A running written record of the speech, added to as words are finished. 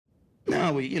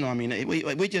No, we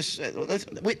just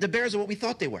the Bears are what we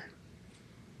thought they were.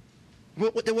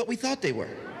 They're what we thought they were.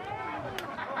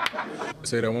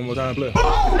 Say that one more time, play.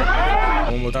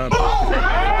 One more time.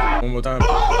 One more time.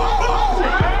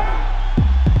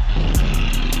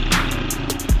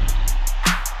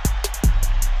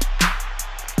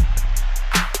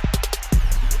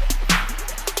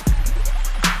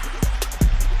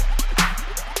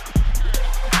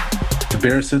 The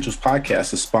Bear Essentials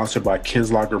podcast is sponsored by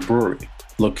Ken's Lager Brewery,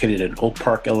 located in Oak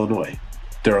Park, Illinois.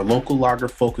 They're a local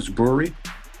lager-focused brewery.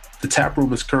 The tap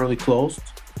room is currently closed,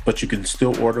 but you can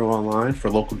still order online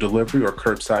for local delivery or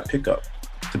curbside pickup.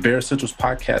 The Bear Essentials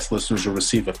podcast listeners will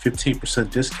receive a 15%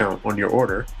 discount on your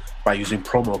order by using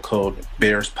promo code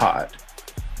BEARSPOD.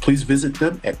 Please visit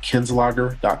them at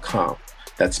kenslager.com.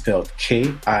 That's spelled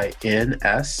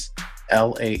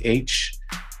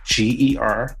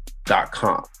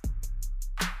KINSLAHGER.com.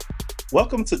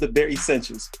 Welcome to the Bear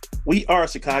Essentials. We are a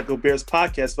Chicago Bears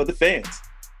podcast for the fans.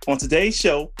 On today's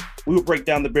show, we will break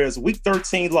down the Bears' Week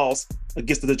 13 loss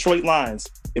against the Detroit Lions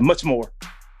and much more.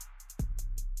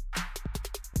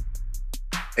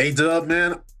 Hey, Dub,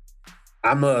 man,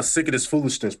 I'm sick of this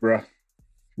foolishness, bro.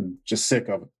 Just sick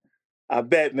of it. I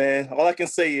bet, man. All I can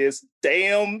say is,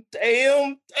 damn.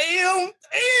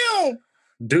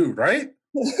 Dude, right?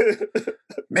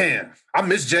 Man, I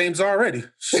miss James already.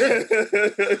 Shit.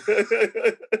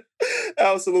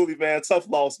 Absolutely, man. Tough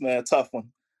loss, man. Tough one.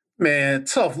 Man,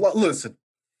 tough. Listen,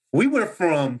 we went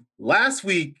from last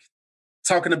week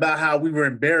talking about how we were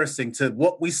embarrassing to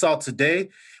what we saw today,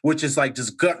 which is like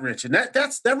just gut-wrenching.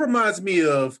 That reminds me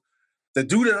of the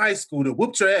dude in high school that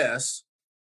whooped your ass,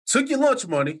 took your lunch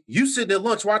money, you sitting at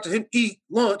lunch watching him eat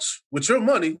lunch with your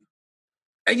money,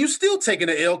 and you still taking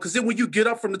the L because then when you get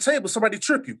up from the table, somebody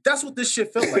trip you. That's what this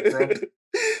shit felt like, bro.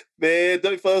 Man,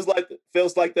 it feels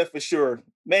like that for sure.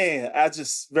 Man, I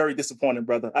just very disappointed,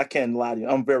 brother. I can't lie to you.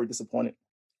 I'm very disappointed.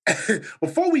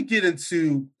 Before we get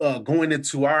into going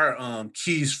into our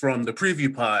keys from the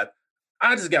preview pod,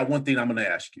 I just got one thing I'm going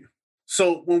to ask you.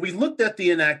 So when we looked at the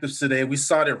inactives today, we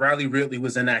saw that Riley Ridley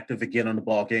was inactive again on the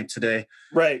ball game today.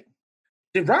 Right.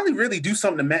 Did Riley really do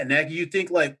something to Matt Nagy? You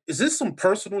think, like, is this some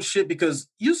personal shit? Because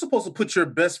you're supposed to put your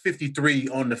best 53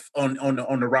 on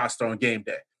the roster on game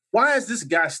day. Why is this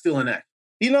guy still inactive?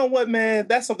 You know what, man?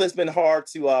 That's something that's been hard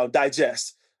to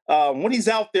digest. When he's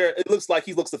out there, it looks like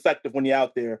he looks effective when you're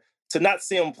out there. To not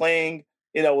see him playing,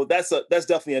 that's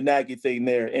definitely a Nagy thing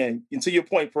there. And to your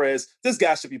point, Perez, this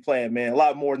guy should be playing, man, a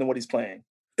lot more than what he's playing.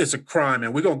 It's a crime,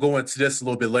 and we're going to go into this a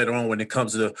little bit later on when it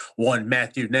comes to one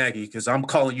Matthew Nagy, because I'm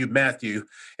calling you Matthew,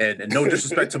 and no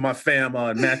disrespect to my fam,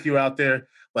 Matthew out there,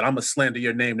 but I'm going to slander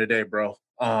your name today, bro.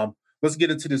 Let's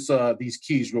get into these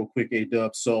keys real quick,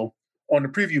 A-Dub. So on the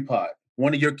preview pod,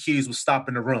 one of your keys was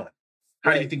stopping the run.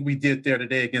 How do you think we did there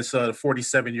today against the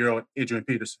 47-year-old Adrian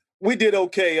Peterson? We did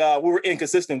okay. We were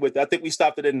inconsistent with it. I think we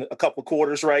stopped it in a couple of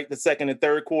quarters, right? The second and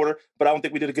third quarter, but I don't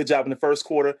think we did a good job in the first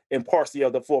quarter and partially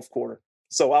of the fourth quarter.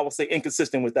 So I will say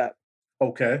inconsistent with that.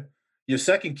 Okay. Your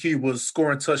second key was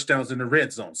scoring touchdowns in the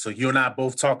red zone. So you and I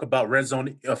both talk about red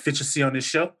zone efficiency on this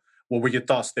show. What were your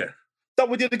thoughts there? Thought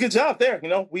we did a good job there.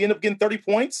 We ended up getting 30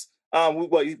 points.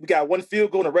 We got one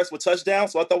field goal and the rest with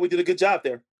touchdowns. So I thought we did a good job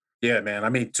there. Yeah, man. I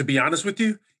mean, to be honest with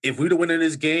you, if we'd have won in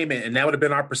this game and that would have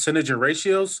been our percentage and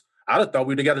ratios, I'd have thought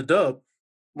we'd have got a dub.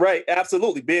 Right,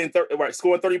 absolutely.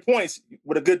 Scoring 30 points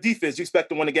with a good defense, you expect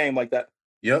to win a game like that.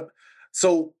 Yep.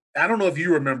 So I don't know if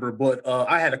you remember, but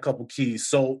I had a couple keys.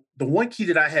 So the one key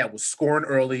that I had was scoring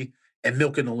early and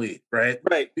milking the lead, right?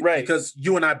 Right. Because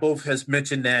you and I both has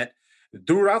mentioned that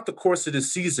throughout the course of the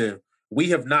season, we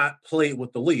have not played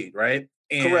with the lead, right?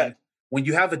 And correct. When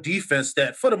you have a defense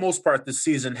that, for the most part, this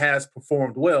season has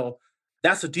performed well,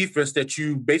 that's a defense that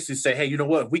you basically say, hey, you know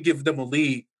what? If we give them a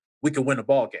lead, we can win a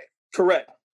ball game.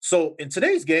 Correct. So in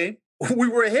today's game, we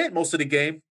were ahead most of the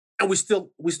game, and we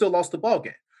still lost the ball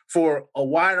game for a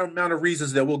wide amount of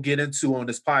reasons that we'll get into on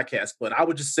this podcast. But I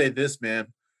would just say this,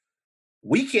 man,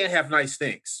 we can't have nice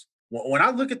things. When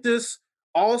I look at this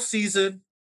all season,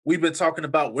 we've been talking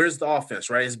about where's the offense,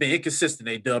 right? It's been inconsistent,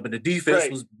 A-Dub, and the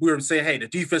defense we were saying, hey, the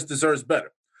defense deserves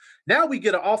better. Now we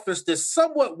get an offense that's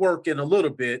somewhat working a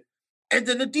little bit, and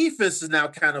then the defense is now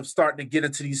kind of starting to get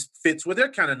into these fits where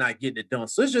they're kind of not getting it done.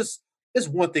 So it's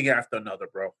one thing after another,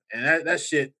 bro. And that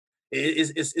shit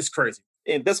is crazy.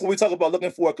 And that's when we talk about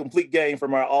looking for a complete game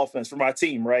from our offense, from our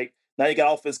team, right? Now you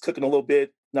got offense cooking a little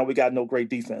bit. Now we got no great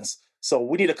defense. So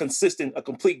we need a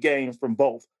complete game from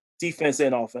both defense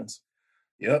and offense.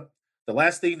 Yep. The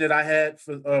last thing that I had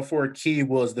for a key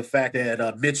was the fact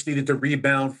that Mitch needed to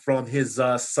rebound from his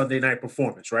Sunday night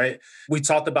performance, right? We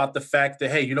talked about the fact that,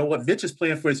 hey, you know what? Mitch is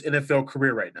playing for his NFL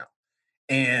career right now.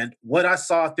 And what I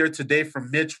saw out there today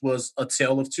from Mitch was a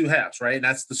tale of two halves, right? And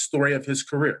that's the story of his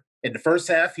career. In the first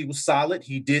half, he was solid.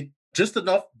 He did just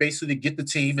enough basically to get the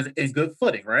team in good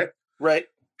footing, right? Right.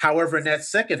 However, in that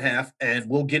second half, and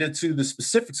we'll get into the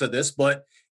specifics of this, but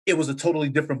it was a totally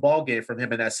different ball game from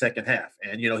him in that second half.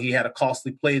 And, he had a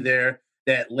costly play there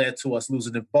that led to us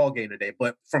losing the ball game today.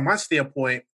 But from my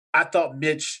standpoint, I thought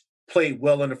Mitch played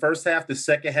well in the first half. The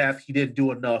second half, he didn't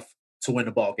do enough to win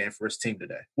the ball game for his team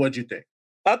today. What'd you think?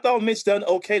 I thought Mitch done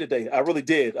okay today. I really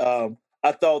did.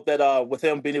 I thought that with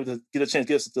him being able to get a chance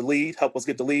to get us the lead, help us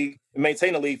get the lead, and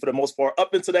maintain the lead for the most part,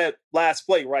 up into that last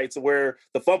play, right, to where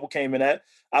the fumble came in at,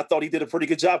 I thought he did a pretty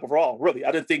good job overall, really.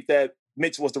 I didn't think that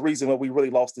Mitch was the reason why we really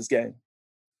lost this game.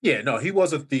 Yeah, no, he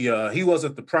wasn't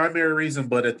the primary reason,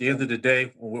 but at the end of the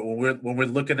day, when we're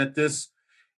looking at this,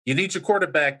 you need your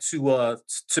quarterback to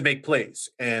make plays.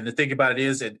 And the thing about it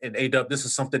is, and A-Dub, this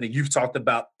is something that you've talked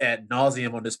about ad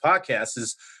nauseum on this podcast,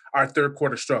 is our third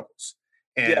quarter struggles.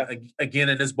 And again,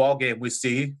 in this ball game, we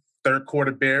see third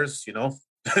quarter Bears,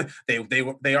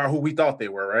 they are who we thought they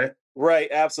were, right? Right,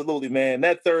 absolutely, man.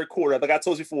 That third quarter, like I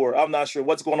told you before, I'm not sure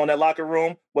what's going on in that locker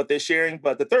room, what they're sharing,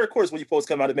 but the third quarter is when you're supposed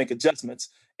to come out and make adjustments.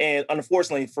 And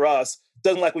unfortunately for us,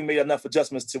 doesn't like we made enough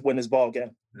adjustments to win this ball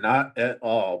game. Not at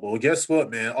all. Well, guess what,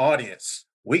 man? Audience,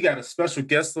 we got a special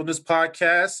guest on this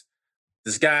podcast.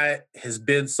 This guy has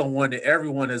been someone that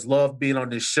everyone has loved being on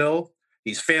this show.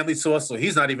 He's family to us, so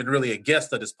he's not even really a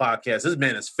guest of this podcast. This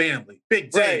man is family. Big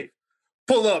Dave. Right.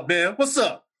 Pull up, man. What's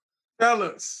up?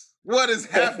 Fellas, what is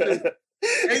happening?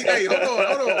 hey,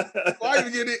 hold on. Why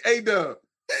you getting A-Dub?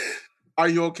 Are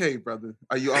you okay, brother?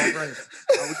 Are you all right?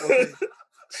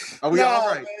 Are we all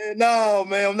right? Man, no,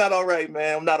 man, I'm not all right,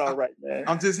 man.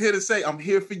 I'm just here to say I'm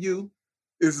here for you.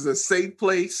 This is a safe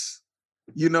place.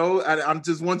 I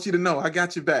just want you to know I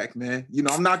got your back, man.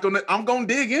 I'm gonna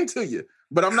dig into you,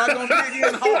 but I'm not gonna dig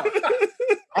in hard.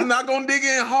 I'm not gonna dig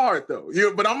in hard though.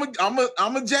 But I'm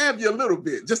a jab you a little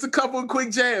bit, just a couple of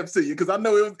quick jabs to you, because I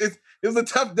know it was a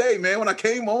tough day, man. When I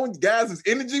came on, guys'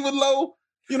 energy was low.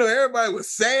 Everybody was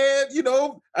sad.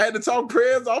 I had to talk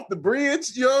prayers off the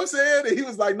bridge. You know what I'm saying? And he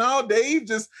was like, "No, Dave,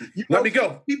 just let me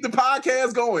go. Keep the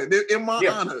podcast going in my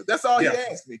honor." That's all he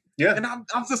asked me. Yeah, and I'm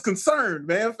just concerned,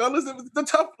 man, fellas. It was a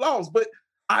tough loss, but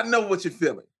I know what you're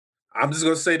feeling. I'm just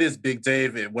gonna say this, Big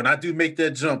Dave, and when I do make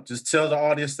that jump, just tell the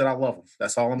audience that I love them.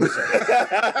 That's all I'm gonna say.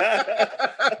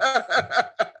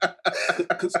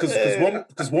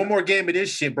 Because one more game of this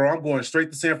shit, bro, I'm going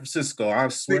straight to San Francisco. I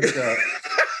swear to God.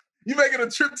 You making a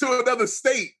trip to another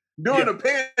state during a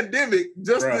pandemic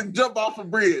just to jump off a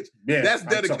bridge. Yeah, that's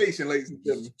dedication, ladies and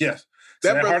gentlemen. Yes.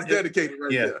 That brother's dedicated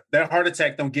right there. That heart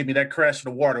attack don't give me that crash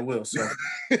in the water will. So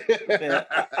man,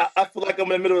 I feel like I'm in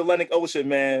the middle of the Atlantic Ocean,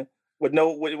 man. With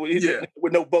no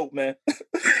boat, man.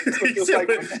 You said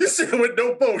with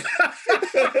no boat.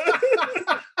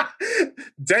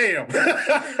 Damn.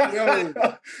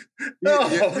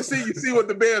 You see what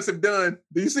the Bears have done.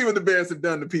 Do you see what the Bears have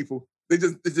done to people? It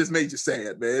just made you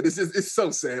sad, man. It's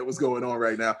so sad what's going on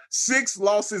right now. 6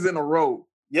 losses in a row.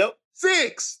 Yep.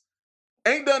 6.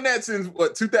 Ain't done that since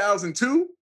 2002?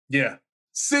 Yeah.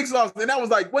 6 losses. And that was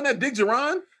wasn't that Dick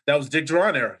Duran? That was Dick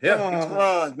Duran era. Yeah. Dick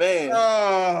Duran, man.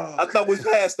 I thought we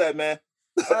passed that, man.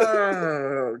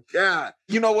 Oh, God.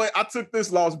 You know what? I took this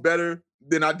loss better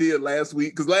than I did last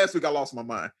week, because last week I lost my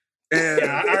mind. And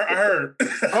I heard.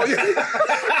 Oh, yeah.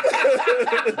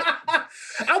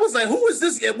 I was like, who is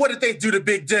this? What did they do to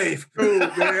Big Dave? Dude,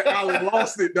 man, I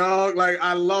lost it, dog.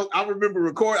 I remember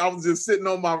recording. I was just sitting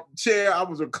on my chair. I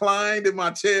was reclined in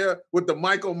my chair with the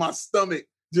mic on my stomach,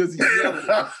 just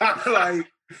yelling.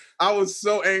 I was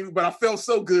so angry, but I felt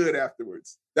so good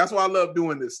afterwards. That's why I love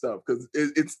doing this stuff, because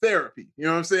it's therapy. You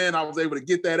know what I'm saying? I was able to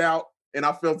get that out, and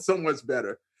I felt so much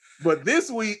better. But this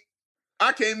week,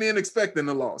 I came in expecting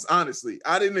the loss. Honestly,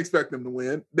 I didn't expect them to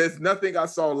win. There's nothing I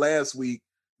saw last week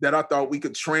that I thought we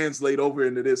could translate over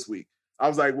into this week. I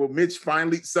was like, will Mitch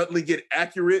suddenly get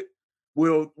accurate?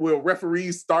 Will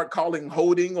referees start calling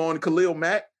holding on Khalil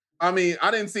Mack? I mean, I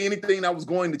didn't see anything that was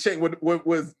going to change.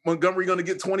 Was Montgomery going to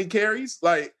get 20 carries?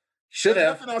 Should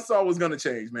have. Nothing I saw was going to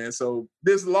change, man. So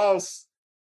this loss,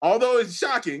 although it's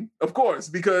shocking, of course,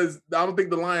 because I don't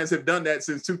think the Lions have done that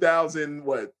since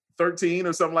 2013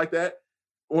 or something like that,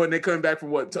 when they come back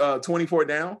from 24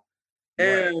 down. Right.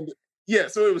 And yeah,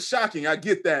 so it was shocking. I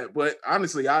get that, but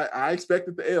honestly, I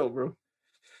expected the L, bro.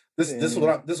 This is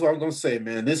what I'm gonna say,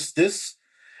 man. This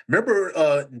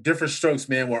remember Different Strokes,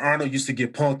 man, where Arnold used to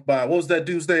get punked by, what was that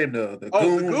dude's name? The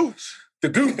Gooch. The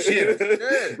Gooch, yeah.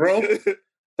 Yeah. Bro.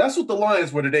 That's what the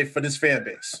Lions were today for this fan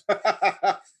base.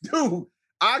 Dude,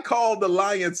 I call the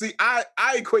Lions. See, I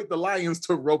equate the Lions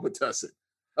to Robitussin.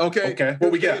 Okay. Okay,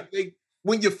 what we got?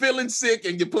 When you're feeling sick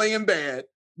and you're playing bad,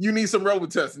 you need some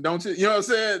Robitussin, don't you? You know what I'm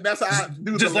saying? That's how I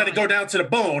do. Just let it go down to the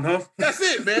bone, huh? That's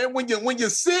it, man. When you're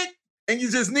sick and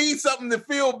you just need something to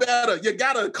feel better, you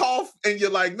got a cough and you're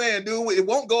like, man, dude, it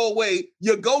won't go away.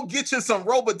 You go get you some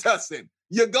Robitussin.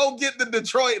 You go get the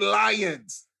Detroit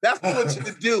Lions. That's what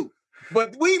you do.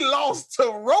 But we lost to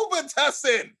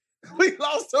Robitussin. We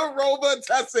lost to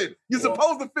Robitussin. You're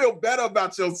supposed to feel better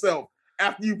about yourself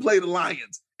after you play the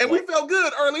Lions. And we felt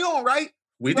good early on, right?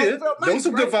 We did. There was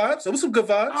some good vibes. There was some good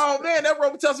vibes. Oh, man, that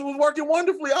Robitussin was working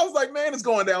wonderfully. I was like, man, it's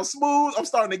going down smooth. I'm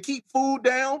starting to keep food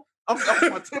down.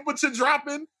 My temperature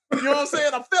dropping. You know what I'm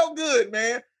saying? I felt good,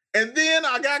 man. And then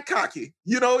I got cocky.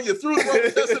 You know, you threw the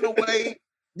Robitussin away.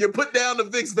 You put down the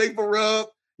Vicks Vapor Rub.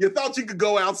 You thought you could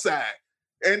go outside.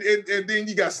 And then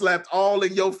you got slapped all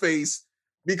in your face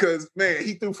because, man,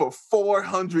 he threw for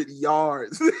 400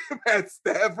 yards. Matt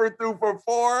Stafford threw for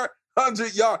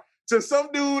 400 yards to some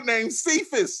dude named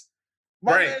Cephas.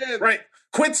 Right.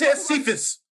 Quintez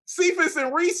Cephas. Cephas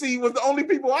and Reese was the only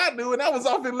people I knew, and that was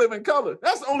off in Living Color.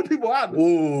 That's the only people I knew.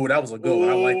 Ooh, that was a good one.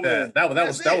 I like that.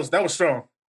 That was strong.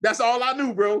 That's all I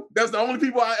knew, bro. That's the only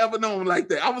people I ever known like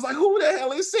that. I was like, who the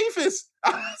hell is Cephas?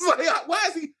 I was like, why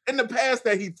is he in the pass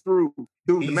that he threw?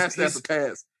 Dude, the Matt Stafford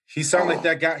pass. He sounded like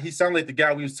that guy. He sounded like the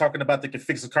guy we was talking about that can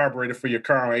fix a carburetor for your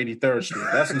car on 83rd Street.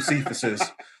 That's who Cephas is.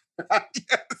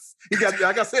 Yes. He got,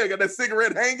 like I said, got that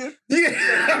cigarette hanging.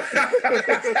 Yeah.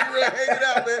 Cigarette hanging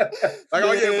out, man. Like,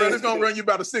 oh yeah, bro, it's gonna run you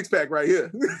about a 6-pack right here.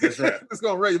 That's right. It's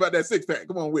gonna run you about that 6-pack.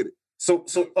 Come on with it.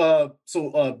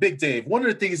 So Big Dave, one of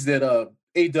the things that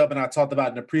A-Dub and I talked about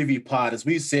in the preview pod is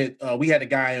we said we had a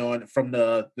guy on from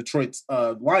the Detroit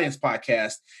Lions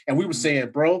podcast, and we were saying,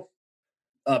 bro,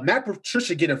 Matt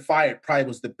Patricia getting fired probably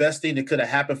was the best thing that could have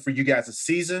happened for you guys this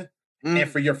season and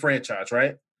for your franchise,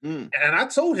 right? And I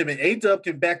told him, and A-Dub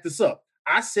can back this up.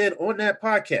 I said on that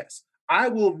podcast, I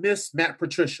will miss Matt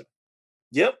Patricia.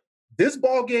 Yep. This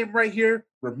ball game right here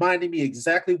reminded me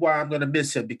exactly why I'm going to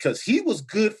miss him, because he was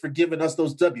good for giving us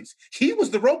those W's. He was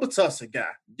the Robitussin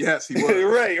guy. Yes, he was.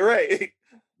 right.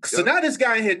 So now this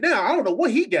guy in here now, I don't know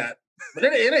what he got, but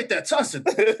it ain't that tussin.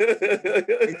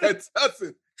 Ain't that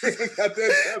tussin.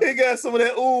 He got some of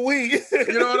that ooh-wee.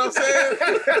 You know what I'm saying?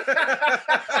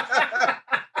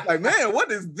 Like, man,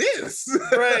 what is this?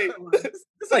 Right.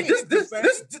 This Like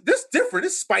this different.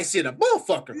 It's spicy in a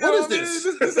motherfucker. You What know is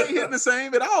this? This ain't hitting the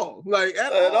same at all. Like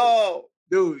at all.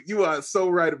 Dude, you are so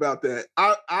right about that.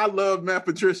 I love Matt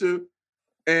Patricia,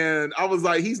 and I was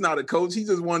like, he's not a coach. He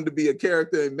just wanted to be a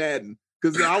character in Madden.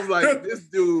 Because I was like, this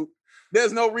dude,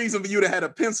 there's no reason for you to have a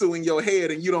pencil in your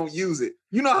head and you don't use it.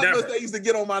 You know how much they used to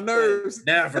get on my nerves?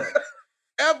 Never.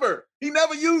 Ever. He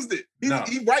never used it.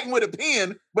 He writing with a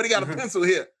pen, but he got a pencil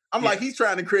here. I'm like, he's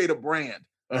trying to create a brand.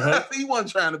 He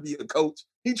wasn't trying to be a coach.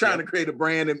 He trying to create a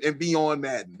brand and be on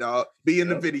Madden, dog. Be in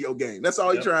the video game. That's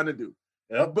all he's trying to do.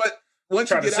 Yep. But once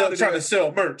you get out of there, trying to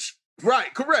sell merch.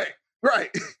 Right, correct.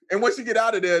 Right. And once you get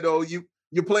out of there, though,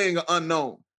 you're playing an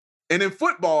unknown. And in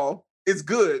football, it's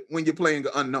good when you're playing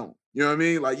an unknown. You know what I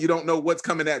mean? Like, you don't know what's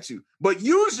coming at you. But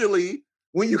usually,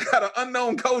 when you got an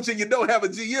unknown coach and you don't have a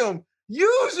GM,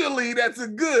 usually that's a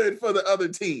good for the other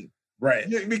team. Right.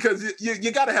 Because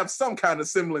you got to have some kind of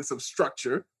semblance of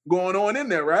structure going on in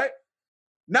there, right?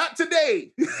 Not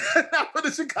today. Not for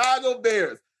the Chicago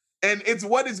Bears. And it's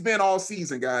what it's been all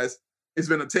season, guys. It's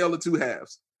been a tale of two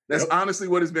halves. That's honestly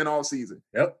what it's been all season.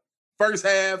 Yep. First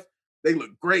half, they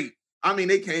look great. I mean,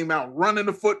 they came out running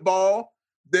the football.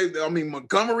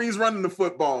 Montgomery's running the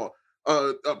football.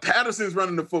 Patterson's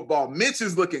running the football. Mitch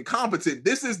is looking competent.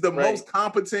 This is the most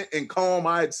competent and calm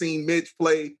I had seen Mitch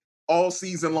play all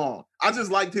season long. I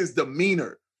just liked his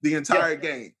demeanor the entire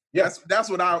game. Yeah. That's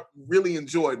what I really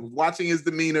enjoyed, watching his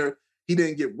demeanor. He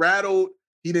didn't get rattled.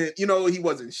 He didn't, he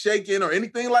wasn't shaking or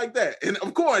anything like that. And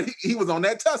of course, he was on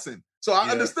that tussin. So I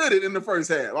understood it in the first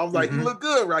half. I was like, you look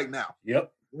good right now.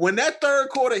 Yep. When that third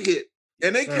quarter hit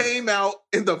and they came out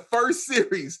in the first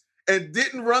series and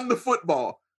didn't run the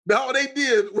football, all they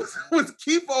did was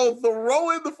keep on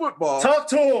throwing the football. Talk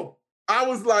to him. I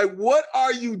was like, what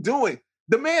are you doing?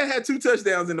 The man had 2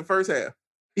 touchdowns in the first half.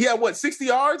 He had 60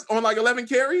 yards on like 11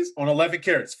 carries? On 11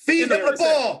 carries. Feed him the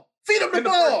ball. Feed him the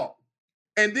ball.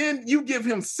 And then you give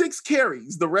him 6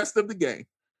 carries the rest of the game.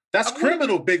 That's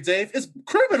criminal, Big Dave. It's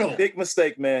criminal. Big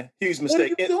mistake, man. Huge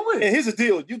mistake. What are you doing? And here's the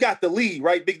deal. You got the lead,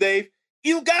 right, Big Dave?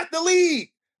 You got the lead.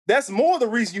 That's more the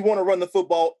reason you want to run the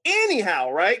football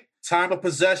anyhow, right? Time of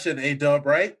possession, A-Dub,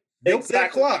 right? Milk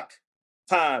that clock.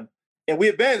 Time. And we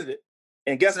abandoned it.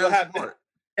 And guess what happened?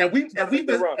 And we've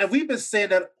been saying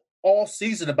that all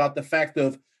season about the fact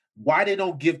of why they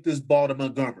don't give this ball to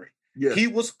Montgomery. Yeah, he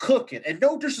was cooking. And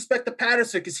no disrespect to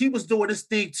Patterson, because he was doing his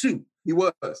thing too. he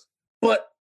was. But,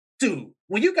 dude,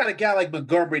 when you got a guy like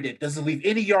Montgomery that doesn't leave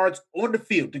any yards on the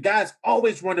field, the guy's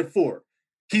always running forward.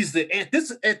 He's the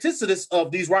antithesis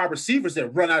of these wide receivers that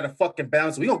run out of fucking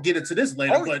bounds. We're going to get into this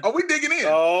later. Oh, but are we digging in?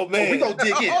 Oh man, we're going to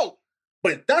dig in. Oh,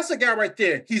 But that's a guy right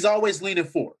there. He's always leaning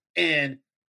forward. And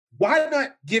why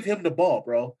not give him the ball,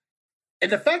 bro? And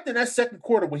the fact in that second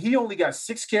quarter when he only got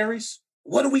 6 carries,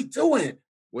 what are we doing?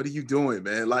 what are you doing,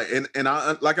 man? Like, and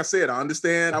I like I said, I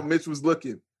understand how Mitch was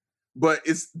looking, but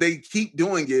they keep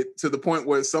doing it to the point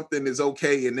where something is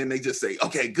okay, and then they just say,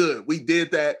 okay, good, we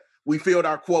did that. We filled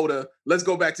our quota. Let's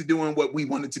go back to doing what we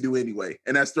wanted to do anyway,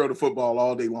 and that's throw the football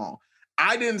all day long.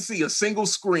 I didn't see a single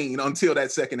screen until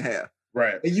that second half.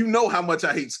 Right. And you know how much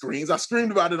I hate screens. I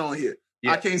screamed about it on here.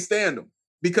 Yeah. I can't stand them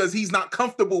because he's not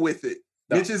comfortable with it.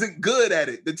 No. Mitch isn't good at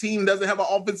it. The team doesn't have an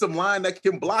offensive line that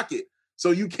can block it.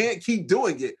 So you can't keep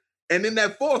doing it. And in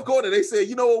that fourth quarter, they said,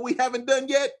 you know what we haven't done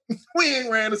yet? We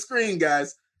ain't ran a screen,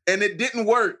 guys. And it didn't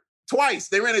work. Twice.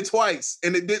 They ran it twice,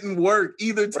 and it didn't work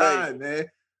either time, man.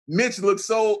 Mitch looked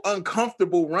so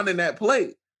uncomfortable running that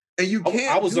play. And you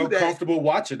can't I was do that. uncomfortable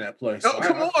watching that play. So Oh,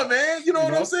 come on, man. You know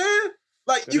what I'm saying?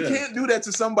 Like, you can't do that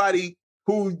to somebody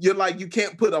who you're like, you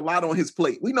can't put a lot on his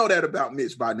plate. We know that about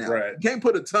Mitch by now. Right. You can't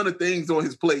put a ton of things on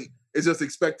his plate and just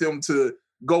expect him to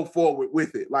go forward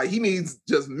with it. Like, he needs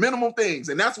just minimum things.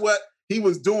 And that's what he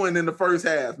was doing in the first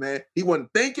half, man. He wasn't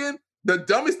thinking. The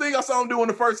dumbest thing I saw him do in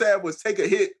the first half was take a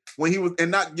hit when he was and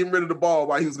not getting rid of the ball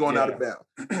while he was going out of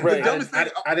bounds. Right. The dumbest thing.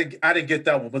 I didn't get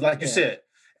that one. But like you said,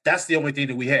 that's the only thing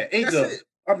that we had. That's Angel, it.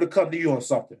 I'm going to come to you on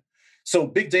something. So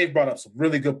Big Dave brought up some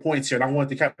really good points here, and I wanted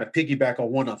to kind of piggyback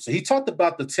on one of them. So he talked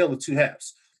about the tale of two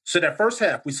halves. So that first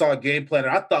half, we saw a game plan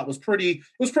that I thought was pretty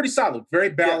solid, very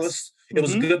balanced. Yes. It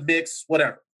was a good mix,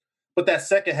 whatever. But that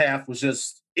second half was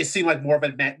just, it seemed like more of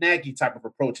a Matt Nagy type of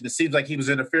approach, and it seems like he was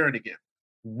interfering again.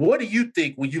 What do you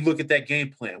think when you look at that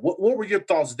game plan? What were your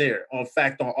thoughts there on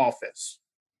offense?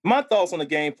 My thoughts on the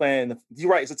game plan, you're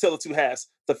right, it's a tale of two halves.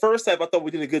 The first half, I thought we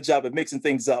did a good job at mixing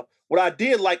things up. What I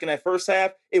did like in that first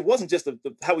half, it wasn't just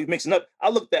how we mixing up. I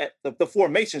looked at the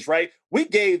formations, right? We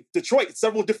gave Detroit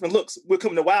several different looks. We'll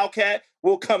come to Wildcat.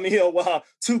 We'll come,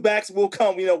 two backs. We'll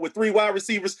come, with 3 wide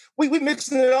receivers. We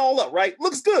mixing it all up, right?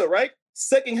 Looks good, right?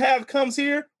 Second half comes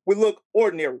here, we look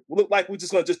ordinary. We look like we're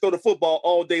just going to just throw the football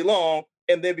all day long,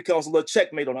 and then becomes a little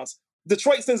checkmate on us.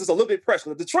 Detroit sends us a little bit of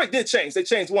pressure. Detroit did change. They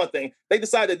changed one thing. They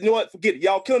decided, you know what, forget it.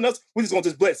 Y'all killing us. We're just going to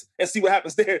just blitz and see what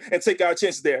happens there and take our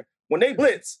chances there. When they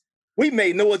blitz, we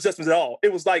made no adjustments at all.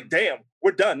 It was like, damn,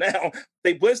 we're done now.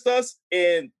 They blitzed us,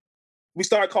 and we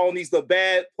started calling these the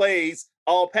bad plays,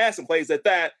 all passing plays at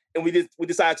that, and we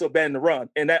decided to abandon the run,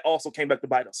 and that also came back to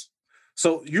bite us.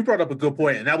 So you brought up a good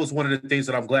point, and that was one of the things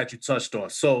that I'm glad you touched on.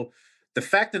 So the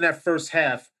fact in that first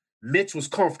half, Mitch was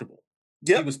comfortable.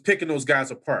 Yep. He was picking those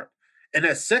guys apart. In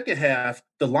that second half,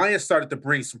 the Lions started to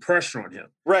bring some pressure on him.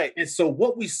 Right. And so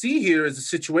what we see here is a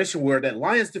situation where that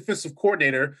Lions defensive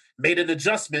coordinator made an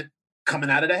adjustment coming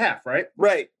out of the half, right?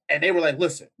 Right. And they were like,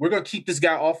 listen, we're going to keep this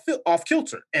guy off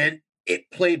kilter. And it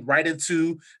played right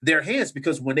into their hands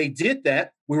because when they did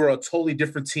that, we were a totally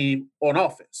different team on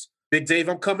offense. Big Dave,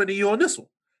 I'm coming to you on this one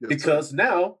because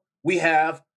now we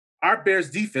have our Bears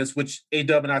defense, which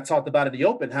A-Dub and I talked about in the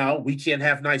open, how we can't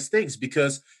have nice things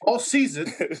because all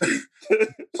season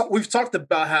we've talked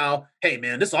about how, hey,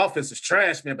 man, this offense is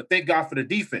trash, man, but thank God for the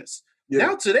defense. Yeah.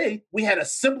 Now today, we had a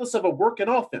semblance of a working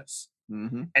offense,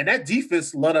 and that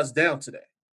defense let us down today.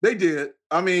 They did.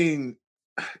 I mean,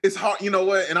 it's hard. You know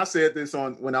what? And I said this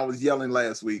when I was yelling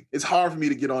last week. It's hard for me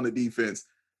to get on the defense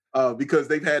because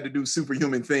they've had to do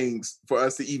superhuman things for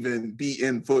us to even be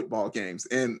in football games.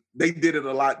 And they did it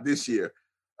a lot this year.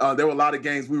 There were a lot of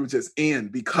games we were just in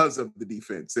because of the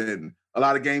defense and a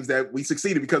lot of games that we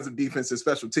succeeded because of defense and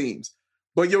special teams.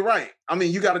 But you're right. I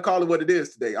mean, you got to call it what it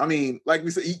is today. I mean, like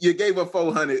we said, you gave up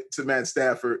 400 to Matt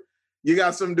Stafford. You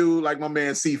got some dude like my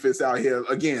man Cephas out here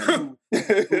again. Who,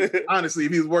 honestly,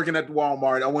 if he was working at the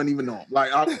Walmart, I wouldn't even know him.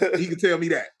 Like he could tell me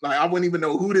that. Like I wouldn't even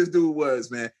know who this dude was,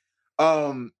 man.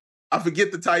 I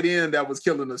forget the tight end that was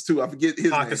killing us too. I forget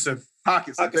his Hawkinson. name.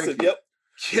 Hawkinson. Yep.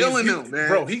 Killing him, man.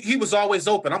 Bro, he was always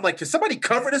open. I'm like, can somebody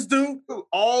cover this dude?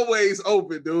 Always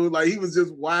open, dude. Like he was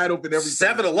just wide open every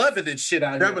 7-11 and shit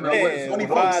out here. 7-11,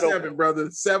 24/7, brother.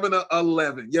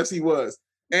 7-11. Yes, he was.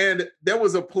 And there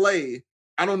was a play.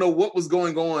 I don't know what was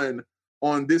going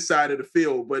on this side of the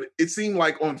field, but it seemed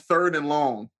like on 3rd and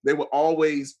long, they would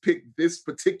always pick this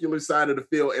particular side of the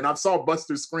field. And I saw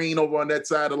Buster screen over on that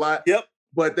side a lot. Yep.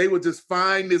 But they would just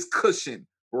find this cushion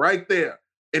right there.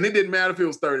 And it didn't matter if it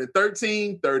was 3rd and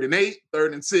 13, 3rd and 8,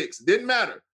 3rd and 6. It didn't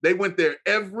matter. They went there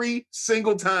every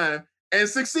single time and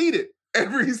succeeded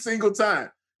every single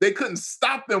time. They couldn't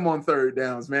stop them on third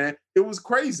downs, man. It was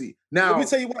crazy. Now, let me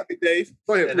tell you one thing, Dave.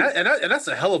 Go ahead. And that's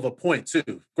a hell of a point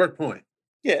too. Great point.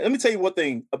 Yeah, let me tell you one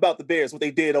thing about the Bears, what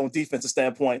they did on defensive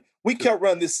standpoint. We kept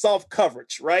running this soft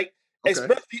coverage, right? Okay.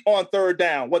 Especially on third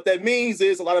down. What that means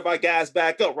is a lot of our guys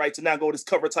back up, right, to now go this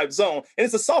cover type zone. And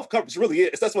it's a soft coverage, really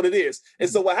is. That's what it is. And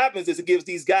so what happens is it gives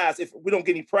these guys, if we don't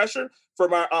get any pressure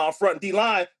from our front D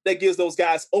line, that gives those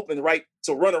guys open, right,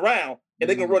 to run around. And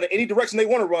they can run in any direction they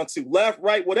want to run to, left,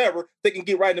 right, whatever. They can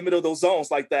get right in the middle of those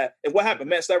zones like that. And what happened?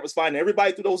 Matt Stafford was finding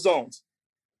everybody through those zones.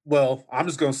 Well, I'm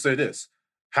just going to say this.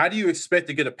 How do you expect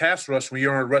to get a pass rush when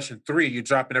you're on rushing 3? You're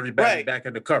dropping everybody back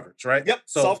into coverage, right? Yep,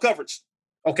 so, soft coverage.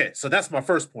 Okay, so that's my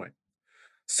first point.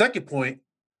 Second point,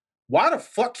 why the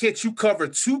fuck can't you cover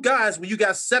 2 guys when you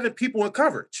got 7 people in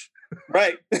coverage?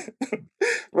 Right.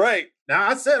 Right. Now,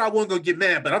 I said I wasn't going to get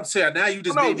mad, but I'm saying now you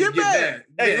just made me get mad.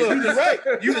 Hey, Man, look, you just, right.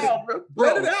 You just, bro.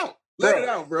 bro, Let it out. Let it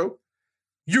out, bro.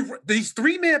 These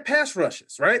 3-man pass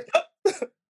rushes, right?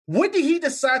 When did he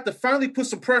decide to finally put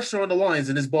some pressure on the Lions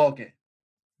in this ball game?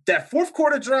 That fourth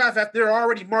quarter drive after they're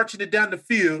already marching it down the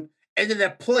field, and then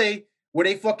that play where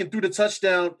they fucking threw the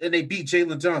touchdown and they beat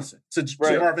Jalen Johnson to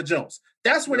Marvin Jones.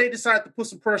 That's when they decided to put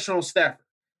some pressure on Stafford.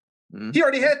 Mm-hmm. He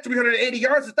already had 380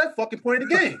 yards at that fucking point in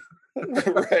the game.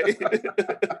 Right.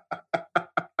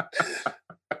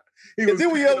 And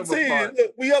then we up 10.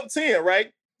 We up 10,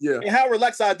 right? Yeah. And how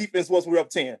relaxed our defense was when we were up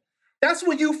 10. That's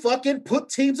when you fucking put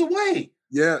teams away.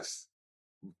 Yes.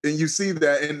 And you see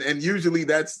that. And usually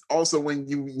that's also when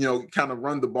you kind of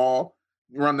run the ball,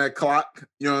 run that clock.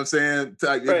 You know what I'm saying?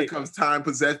 It becomes time,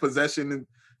 possession,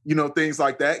 and things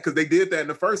like that. Because they did that in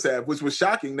the first half, which was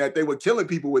shocking that they were killing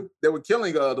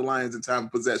the Lions in time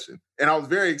of possession. And I was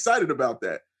very excited about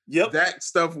that. Yep. That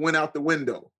stuff went out the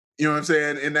window. You know what I'm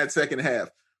saying? In that second half.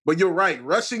 But you're right.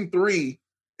 Rushing 3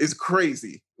 is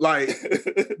crazy.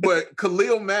 But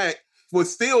Khalil Mack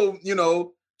was still,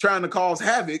 trying to cause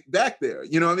havoc back there.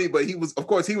 You know what I mean? But he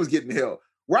was getting held.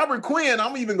 Robert Quinn,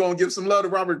 I'm even going to give some love to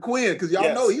Robert Quinn because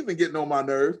y'all know he's been getting on my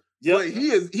nerves. Yep. But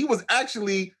he was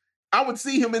actually, I would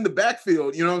see him in the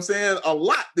backfield, you know what I'm saying, a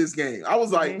lot this game. I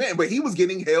was like, man, but he was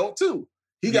getting held too.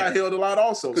 He got held a lot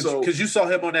also. Because you saw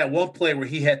him on that one play where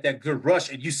he had that good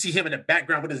rush and you see him in the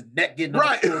background with his neck getting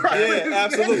right. Yeah,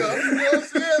 absolutely. You know what I'm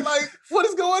saying? Like, what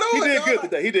is going on? He did good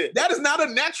today. He did. That is not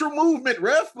a natural movement,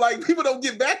 ref. Like, people don't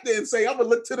get back there and say, I'm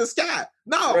going to look to the sky.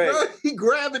 No, bro. He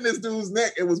grabbing this dude's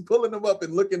neck and was pulling him up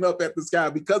and looking up at the sky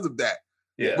because of that.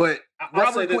 Yeah. But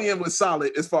Robert Quinn was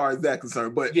solid as far as that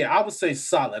concerned. But yeah, I would say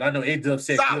solid. I know A-Dub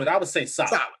said good. I would say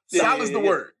solid. Solid is the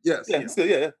word. Yes. Yeah, that's good.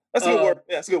 Yeah. That's a good word.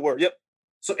 Yeah, that's a good word. Yep.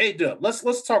 So, A-Dub,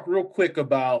 let's talk real quick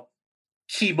about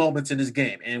key moments in this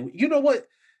game. And you know what?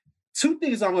 2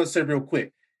 things I'm going to say real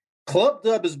quick. Club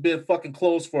Dub has been fucking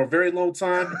closed for a very long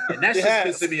time, and that's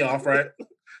just pissing me off, right?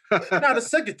 Now, the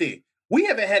second thing, we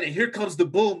haven't had a here comes the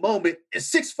boom moment in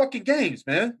 6 fucking games,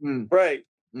 man. Right.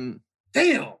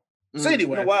 Damn. So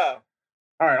anyway. Wow.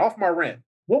 All right, off my rant.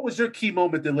 What was your key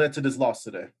moment that led to this loss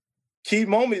today? Key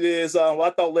moment is what I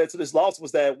thought led to this loss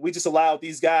was that we just allowed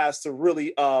these guys to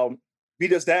really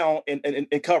beat us down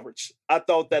in coverage. I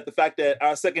thought that the fact that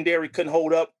our secondary couldn't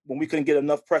hold up when we couldn't get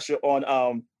enough pressure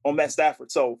on Matt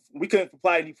Stafford. So we couldn't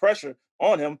apply any pressure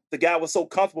on him. The guy was so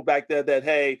comfortable back there that,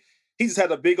 hey, he just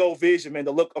had a big old vision, man,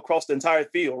 to look across the entire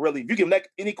field. Really, if you give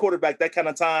any quarterback that kind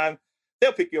of time,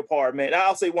 they'll pick you apart, man. And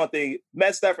I'll say one thing.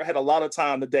 Matt Stafford had a lot of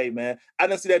time today, man. I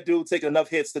didn't see that dude taking enough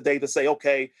hits today to say,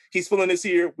 okay, he's feeling this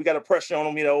here. We got a pressure on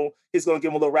him, he's going to give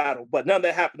him a little rattle. But none of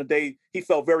that happened today. He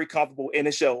felt very comfortable in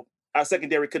his show. Our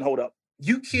secondary couldn't hold up.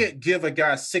 You can't give a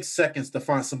guy 6 seconds to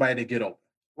find somebody to get open.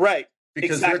 Right.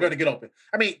 Because they're going to get open.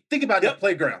 I mean, think about that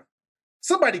playground.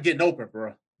 Somebody getting open,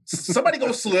 bro. Somebody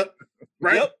going to slip,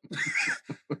 right? Yep.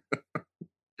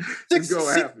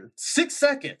 6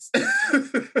 seconds.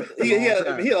 he had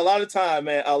a lot of time,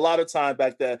 man. A lot of time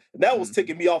back there. And that was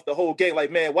ticking me off the whole game.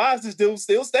 Like, man, why is this dude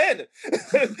still standing?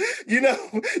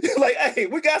 Like, hey,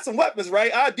 we got some weapons,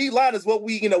 right? Our D-line is what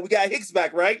we got Hicks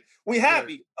back, right? We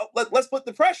happy. Let's put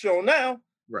the pressure on now.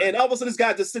 Right. And all of a sudden, this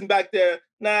guy just sitting back there.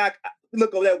 Nah,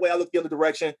 look over that way. I look the other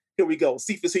direction. Here we go.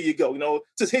 Cephas, here you go.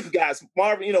 Just hitting guys.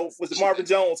 Marvin, was it Marvin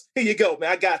Jones? Here you go,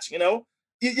 man. I got you,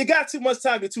 You got too much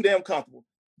time. You're too damn comfortable.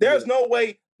 There's no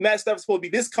way Matt Stafford's supposed to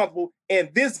be this comfortable in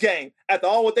this game after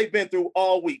all what they've been through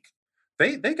all week.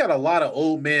 They got a lot of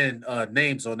old man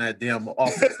names on that damn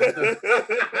offense.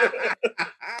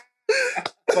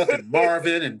 Fucking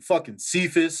Marvin and fucking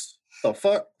Cephas. The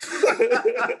fuck?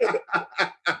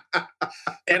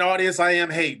 And audience, I am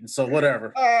hating, so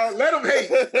whatever. Let them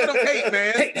hate. Let them hate,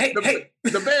 man. Hate.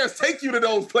 The Bears take you to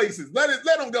those places. Let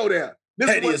them go there. This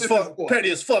Petty is as what fuck. this is for.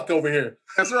 Petty as fuck over here.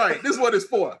 That's right. This is what it's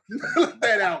for. Let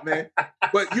that out, man.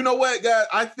 But you know what, guys?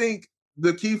 I think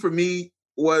the key for me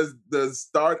was the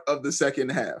start of the second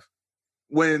half.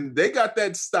 When they got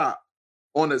that stop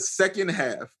on the second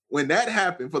half, when that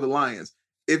happened for the Lions,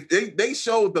 if they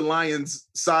showed the Lions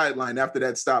sideline after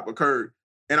that stop occurred,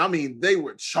 and I mean, they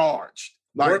were charged.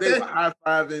 Like they were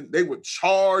high-fiving, they were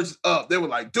charged up. They were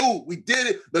like, dude, we did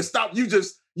it. The stop,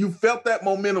 you felt that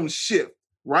momentum shift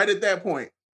right at that point.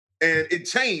 And it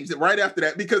changed right after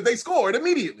that because they scored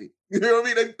immediately. You know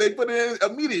what I mean? They put it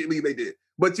in immediately, they did.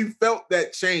 But you felt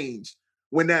that change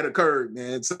when that occurred,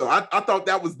 man. So I thought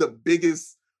that was the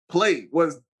biggest play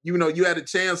was, you had a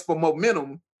chance for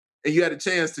momentum and you had a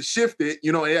chance to shift it, and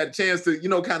you had a chance to,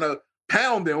 kind of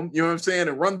pound them, you know what I'm saying,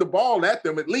 and run the ball at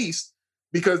them at least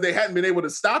because they hadn't been able to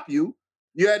stop you.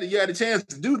 You had a chance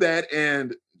to do that,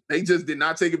 and they just did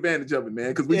not take advantage of it, man,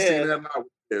 because we've seen that a lot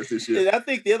this year. And I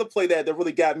think the other play that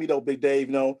really got me, though, Big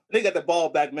Dave, they got the ball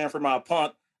back, man, from our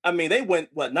punt. I mean, they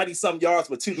went, 90-something yards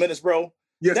with 2 minutes, bro?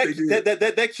 Yes, they did.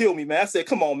 That killed me, man. I said,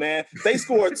 come on, man. They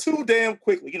scored too damn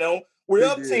quickly, We're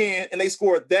up 10, and they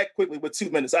scored that quickly with 2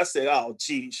 minutes. I said, oh,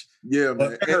 geez. Yeah,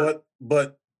 man.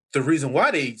 But the reason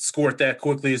why they scored that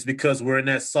quickly is because we're in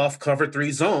that soft cover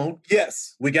 3 zone.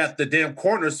 Yes. We got the damn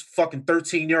corners fucking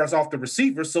 13 yards off the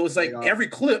receiver. So it's like every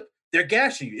clip, they're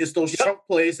gashing you. It's those chunk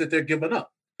plays that they're giving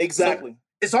up. Exactly. So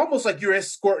it's almost like you're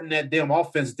escorting that damn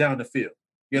offense down the field.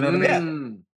 You know what I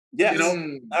mean? Yes.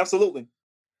 Absolutely.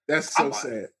 That's so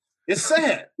sad. It's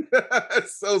sad.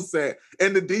 It's so sad.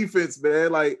 And the defense,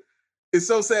 man, like, it's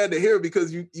so sad to hear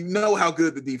because you know how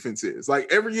good the defense is.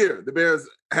 Like every year, the Bears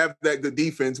have that good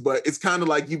defense, but it's kind of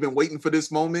like you've been waiting for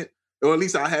this moment, or at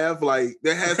least I have. Like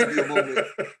there has to be a moment.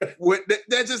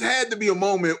 That just had to be a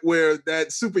moment where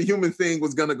that superhuman thing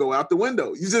was going to go out the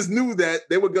window. You just knew that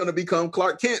they were going to become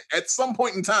Clark Kent at some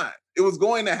point in time. It was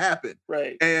going to happen.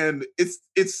 Right. And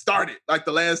it started like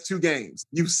the last 2 games.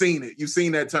 You've seen it. You've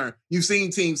seen that turn. You've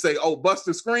seen teams say, oh, bust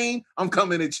the screen, I'm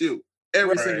coming at you.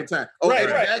 Every single time. Oh,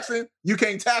 Eddie Jackson, you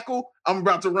can't tackle, I'm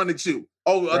about to run at you.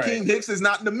 Oh, Akeem Hicks is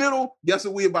not in the middle, guess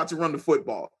what? We're about to run the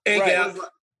football.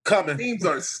 Coming. Teams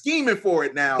are scheming for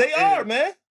it now. They are,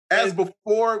 man. As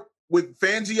before with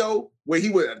Fangio, where he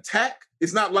would attack,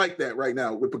 it's not like that right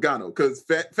now with Pagano, because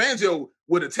Fangio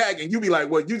would attack and you'd be like,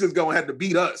 well, you just gonna have to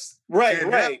beat us. Right.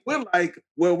 We're like,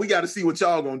 well, we got to see what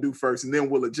y'all gonna do first, and then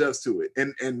we'll adjust to it.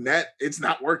 And that it's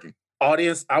not working.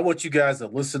 Audience, I want you guys to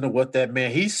listen to what that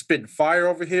man, he's spitting fire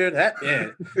over here. That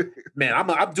man,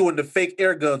 I'm doing the fake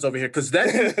air guns over here because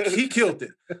he killed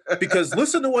it. Because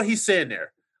listen to what he's saying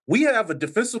there. We have a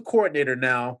defensive coordinator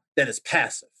now that is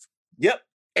passive. Yep.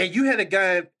 And you had a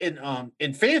guy in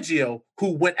Fangio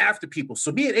who went after people.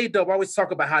 So me and A-Dub always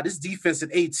talk about how this defense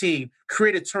in 18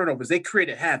 created turnovers. They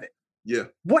created havoc. Yeah.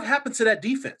 What happened to that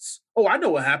defense? Oh, I know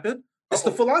what happened. It's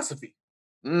the philosophy.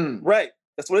 Right.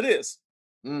 That's what it is.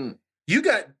 You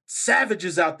got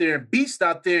savages out there and beasts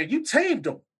out there. You tamed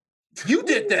them. You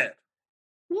did that.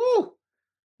 Woo.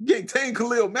 You can't tame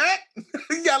Khalil Mack.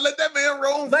 You got to let that man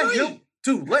roam free.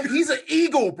 He's an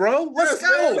eagle, bro. Let's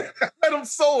go. Let him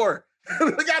soar.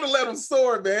 You got to let him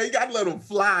soar, man. You got to let him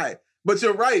fly. But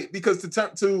you're right, because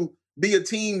to be a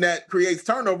team that creates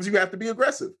turnovers, you have to be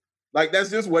aggressive. Like,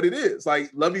 that's just what it is.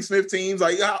 Like, Lovie Smith teams,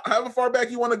 like, however far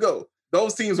back you want to go,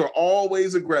 those teams are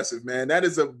always aggressive, man. That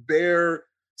is a Bear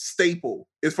staple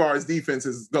as far as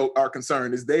defenses are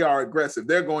concerned, is they are aggressive.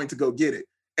 They're going to go get it.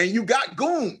 And you got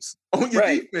goons on your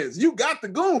defense. You got the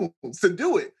goons to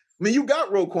do it. I mean, you got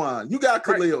Roquan, you got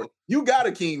Khalil, you got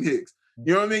Akeem Hicks.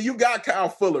 You know what I mean? You got Kyle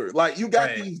Fuller. Like, you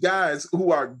got these guys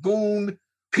who are goon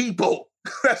people.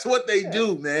 That's what they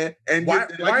do, man. And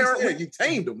you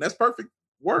tamed them. That's perfect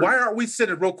word. Why aren't we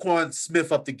sending Roquan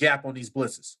Smith up the gap on these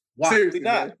blitzes? Why? Seriously,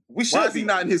 not. We should Why is he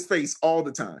not in his face all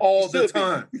the time? All the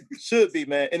time. Should be,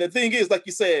 man. And the thing is, like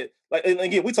you said, and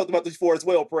again, we talked about this before as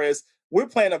well, Perez. We're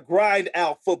playing a grind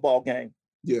out football game.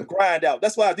 Yeah. Grind out.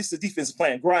 That's why this is defense is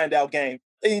playing grind out game.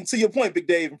 And to your point, Big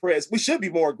Dave and Perez, we should be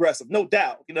more aggressive, no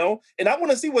doubt, And I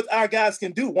want to see what our guys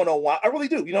can do one-on-one. I really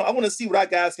do. I want to see what our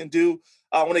guys can do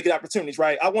when they get opportunities,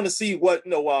 right? I want to see what,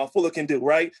 Fuller can do,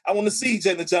 right? I want to see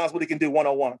Jalen Johns, what he can do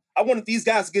one-on-one. I want these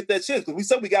guys to get that chance because we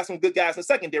said we got some good guys in the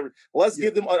secondary. Well, let's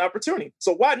give them an opportunity.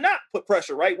 So why not put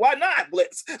pressure, right? Why not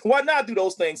blitz? Why not do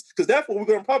those things? Because therefore we're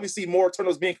going to probably see more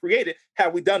turnovers being created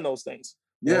had we done those things.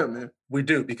 Yeah, man. We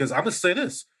do, because I'm going to say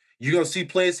this. You're going to see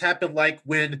plays happen like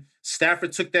when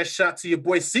Stafford took that shot to your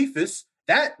boy Cephas.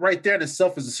 That right there in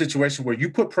itself is a situation where you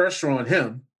put pressure on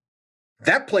him.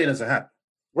 That play doesn't happen.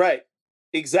 Right.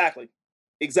 Exactly.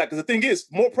 Exactly. The thing is,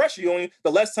 more pressure on you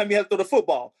the less time you have to throw the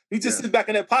football. You just sit back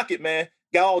in that pocket, man,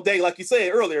 got all day, like you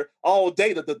said earlier, all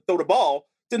day to throw the ball.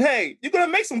 Then, hey, you're going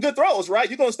to make some good throws, right?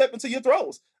 You're going to step into your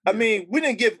throws. I mean, let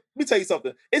me tell you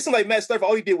something. It seemed like Matt Stafford,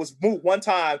 all he did was move one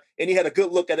time, and he had a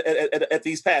good look at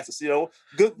these passes,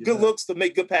 good looks to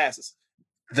make good passes.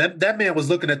 That man was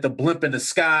looking at the blimp in the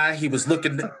sky. He was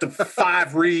looking at the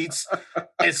 5 reads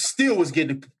and still was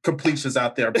getting completions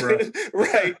out there, bro.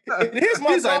 Right. And here's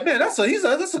my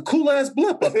that's a cool ass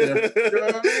blimp up there.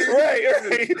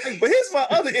 right. But here's my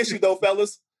other issue though,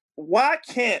 fellas. Why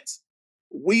can't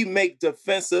we make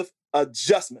defensive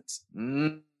adjustments?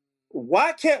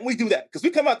 Why can't we do that? Because we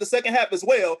come out the second half as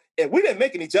well, and we didn't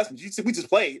make any adjustments. You see, we just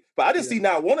played. But I didn't see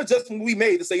now one adjustment we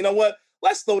made to say, you know what?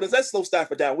 Let's slow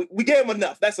Stafford down. We gave him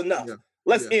enough. That's enough. Yeah.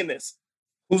 Let's end this.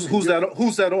 Who's that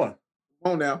on?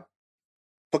 Come on now.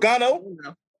 Pagano.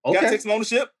 Gotta take some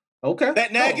ownership. Okay.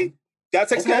 Matt Nagy.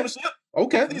 Gotta take some ownership.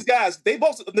 Okay. These guys, they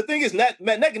both. The thing is, Matt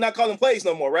Nagy not calling plays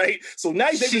no more, right? So now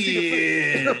he's able to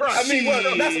see the right. I mean,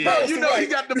 well, not supposed to. He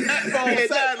got the bat phone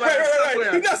sideline.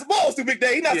 Right. He's not supposed to, Big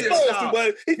Day. He's not supposed to,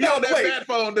 but he found the way. Bat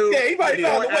phone, dude. Yeah, he might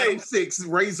found the way. 6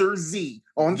 Razor Z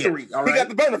on 3. All right. He got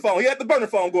the burner phone. He had the burner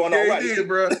phone going on, right? He did,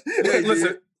 bro.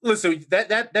 Listen.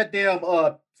 That damn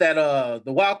the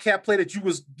Wildcat play that you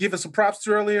was giving some props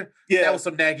to earlier. Yeah, that was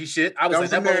some Nagy shit. I was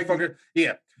like, that motherfucker.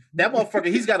 Yeah. That motherfucker,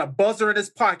 he's got a buzzer in his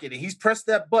pocket and he's pressed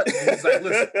that button. And he's like,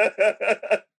 listen,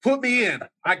 put me in.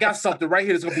 I got something right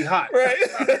here that's going to be hot. Right.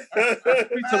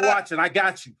 Free to watch it. I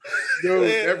got you. Dude,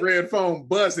 that red phone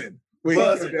buzzing. Boy,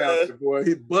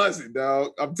 he buzzing,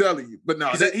 dog. I'm telling you. But no.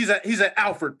 He's at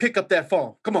Alfred. Pick up that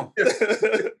phone. Come on.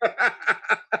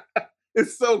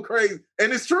 It's so crazy.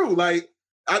 And it's true. Like,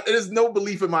 there's no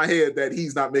belief in my head that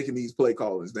he's not making these play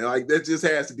callings, man. Like, that just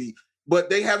has to be.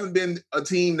 But they haven't been a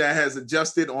team that has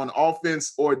adjusted on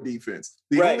offense or defense.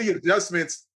 The only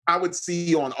adjustments I would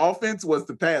see on offense was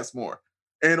to pass more.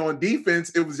 And on defense,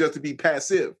 it was just to be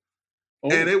passive. Oh.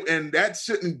 And that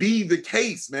shouldn't be the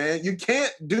case, man. You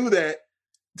can't do that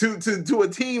to a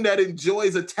team that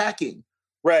enjoys attacking.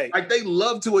 Right. Like, they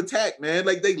love to attack, man.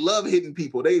 Like, they love hitting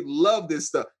people. They love this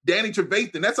stuff. Danny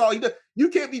Trevathan, that's all he does. You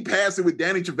can't be passing with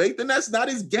Danny Trevathan. That's not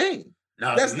his game.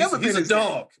 No, that's never been his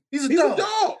dog. He's a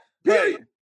dog.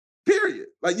 Period.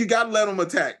 Like, you got to let them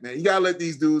attack, man. You got to let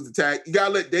these dudes attack. You got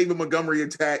to let David Montgomery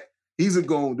attack. He's a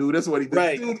goon, dude. That's what he does.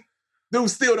 Right. Dude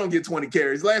still don't get 20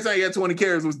 carries. Last time he had 20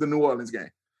 carries was the New Orleans game.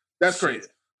 That's crazy.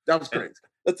 That was crazy.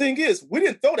 The thing is, we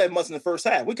didn't throw that much in the first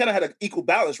half. We kind of had an equal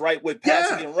balance, right, with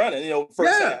passing and running,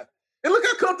 first half. And look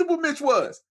how comfortable Mitch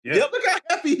was. Yeah. Look how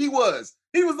happy he was.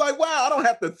 He was like, wow, I don't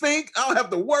have to think. I don't have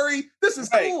to worry. This is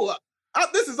cool.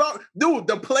 This is all. Dude,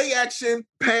 the play action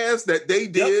pass that they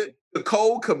did, the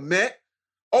Cole Kmet.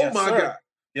 Oh, my God.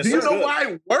 Yes, Do you know why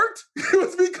it worked? It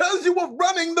was because you were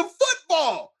running the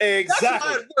football. Exactly. That's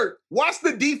why it worked. Watch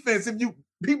the defense.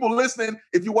 People listening,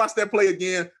 if you watch that play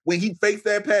again, when he faked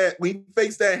that pass, when he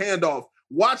faked that handoff,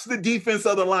 watch the defense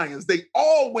of the Lions. They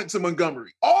all went to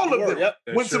Montgomery. All of them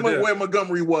went to where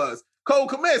Montgomery was. Cole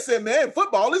Kmet said, man,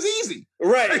 football is easy.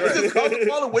 Right. He just caught the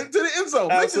ball and went to the end zone.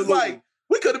 Which is like,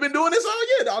 we could have been doing this all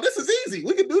year, dog. This is easy.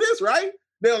 We can do this, right?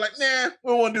 They were like, nah,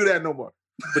 we don't want to do that no more.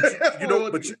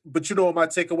 But you know what my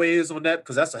takeaway is on that?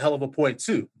 Because that's a hell of a point,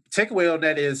 too. Takeaway on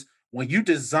that is when you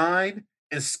design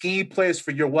and scheme plays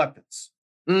for your weapons,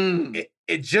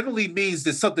 it generally means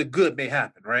that something good may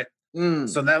happen, right?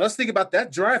 So now let's think about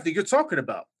that drive that you're talking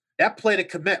about. That play to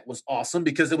Kmet was awesome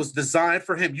because it was designed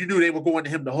for him. You knew they were going to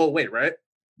him the whole way, right?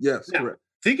 Yes, now, correct.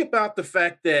 Think about the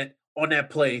fact that on that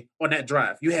play, on that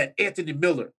drive, you had Anthony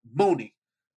Miller, Mooney.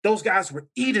 Those guys were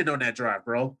eating on that drive,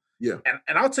 bro. Yeah.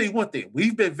 And I'll tell you one thing.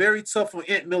 We've been very tough on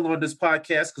Ant Miller on this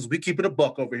podcast because we keep it a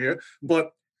buck over here.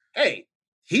 But, hey,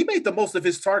 he made the most of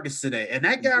his targets today. And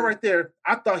that guy right there,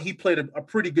 I thought he played a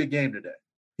pretty good game today.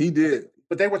 He did.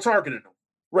 But they were targeting him.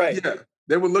 Right. Yeah.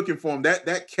 They were looking for him.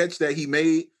 That catch that he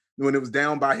made when it was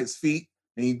down by his feet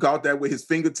and he caught that with his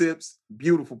fingertips,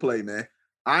 beautiful play, man.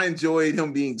 I enjoyed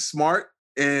him being smart.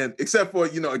 And except for,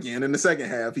 again, in the second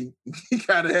half, he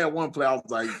kind of had one play. I was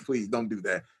like, please don't do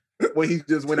that. When he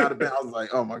just went out of bounds, I was like,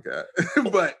 oh my God.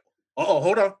 But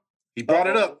hold on. He brought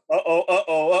it up.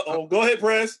 Go ahead,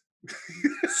 Prez.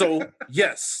 So,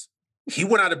 yes, he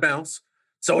went out of bounds.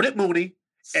 So did Mooney.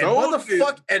 And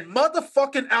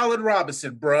motherfucking Allen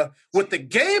Robinson, bruh. With the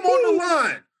game on the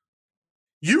line,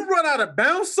 you run out of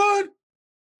bounds, son?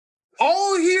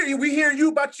 All here, we hearing you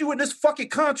about you in this fucking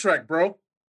contract, bro.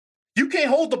 You can't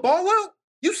hold the ball out?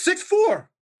 You 6'4".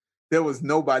 There was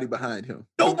nobody behind him.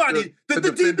 Nobody. The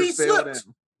DB slipped.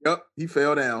 Yep, he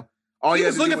fell down. He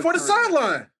was looking for the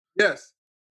sideline. Yes.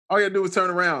 All you had to do was turn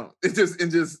around. It just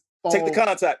fall, Take the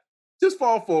contact. just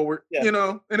fall forward, Yeah. you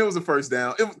know, and it was a first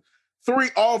down. It was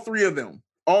all three of them,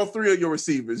 all three of your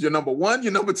receivers, your number 1,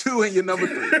 your number 2, and your number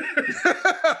 3.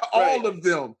 All of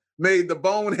them made the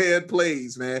bonehead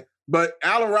plays, man. But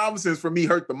Allen Robinson, for me,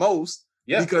 hurt the most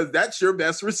because that's your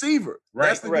best receiver. Right,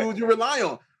 That's the dude you rely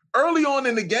on. Early on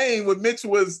in the game, when Mitch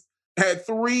was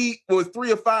 3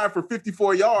 of 5 for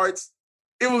 54 yards,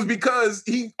 it was because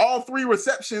all 3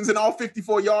 receptions and all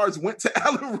 54 yards went to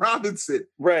Allen Robinson.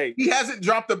 Right. He hasn't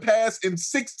dropped a pass in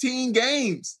 16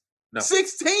 games. No.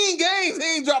 16 games,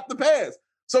 he ain't dropped the pass.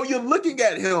 So you're looking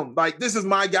at him like, this is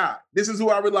my guy. This is who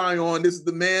I rely on. This is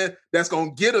the man that's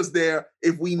going to get us there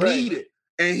if we need it.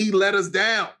 And he let us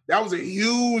down. That was a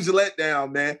huge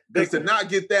letdown, man. Because to not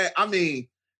get that, I mean,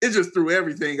 it just threw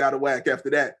everything out of whack after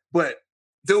that. But,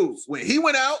 dude, when he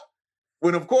went out,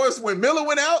 when Miller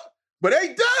went out, but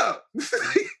hey, Dub,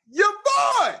 your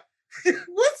boy,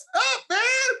 what's up, man?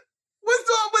 What's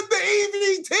up with the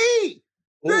EVT?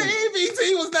 The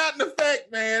EVT was not in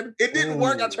effect, man. It didn't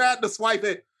work. I tried to swipe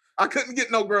it. I couldn't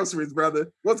get no groceries,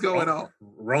 brother. What's going on?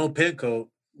 Wrong pin code.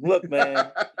 Look,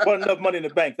 man, wasn't enough money in the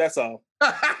bank. That's all.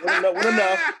 Wasn't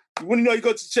enough. When you know you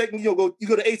go to check, you go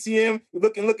to ATM, you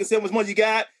look and see how much money you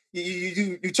got.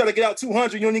 You try to get out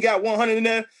 200, you only got 100 in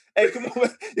there. Hey, come on,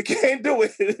 you can't do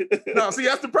it. No, see,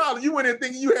 that's the problem. You went in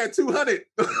thinking you had 200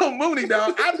 on Mooney,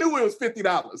 dog. I knew it was $50.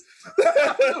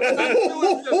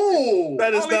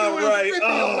 That is not right.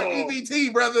 Oh.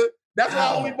 EBT, brother. That's why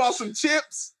I only bought some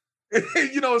chips,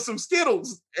 and, some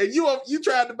Skittles, and you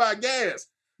tried to buy gas.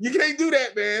 You can't do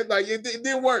that, man. Like it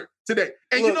didn't work today.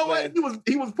 And you know what?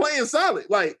 He was playing solid.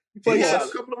 Like he had a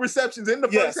couple of receptions in the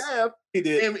first half. He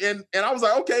did. And I was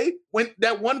like, okay, when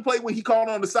that one play when he called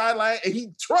on the sideline and he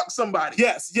trucked somebody.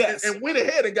 Yes. And went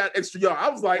ahead and got extra yard.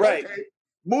 I was like, okay,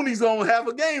 Mooney's gonna have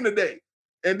a game today.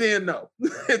 And then no.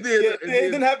 It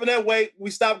didn't happen that way.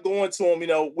 We stopped going to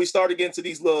him. We started getting to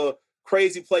these little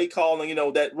crazy play calling,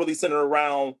 that really centered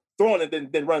around throwing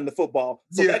and then running the football.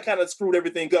 So that kind of screwed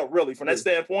everything up, really. From that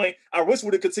standpoint, I wish we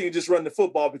would have continued just running the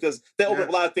football because that opened up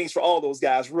a lot of things for all those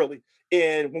guys, really.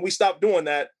 And when we stopped doing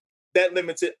that, that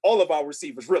limited all of our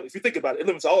receivers, really. If you think about it, it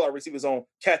limits all our receivers on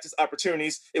catches,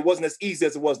 opportunities. It wasn't as easy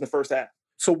as it was in the first half.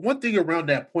 So one thing around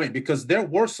that point, because there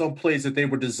were some plays that they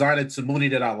were designed to Mooney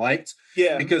that I liked.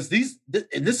 Yeah. Because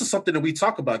and this is something that we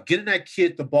talk about, getting that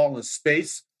kid the ball in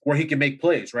space where he can make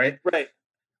plays, right? Right.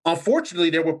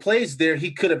 Unfortunately, there were plays there he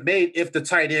could have made if the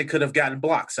tight end could have gotten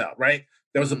blocks out, right?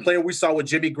 There was a player we saw with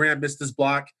Jimmy Graham missed his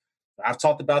block. I've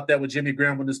talked about that with Jimmy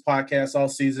Graham on this podcast all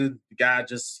season. The guy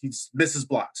he misses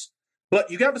blocks.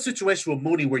 But you got a situation with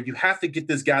Mooney where you have to get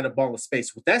this guy the ball in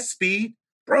space. With that speed,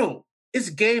 bro, it's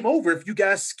game over if you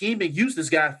guys scheme and use this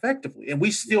guy effectively. And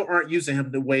we still aren't using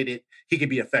him the way that he can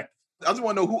be effective. I just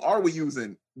want to know, who are we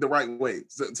using the right way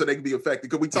so they can be effective?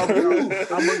 Because we talk about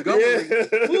Montgomery.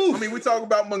 I mean, we talk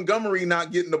about Montgomery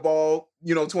not getting the ball,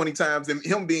 20 times and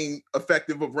him being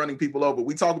effective of running people over.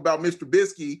 We talk about Mr.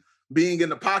 Trubisky being in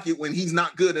the pocket when he's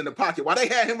not good in the pocket. Why they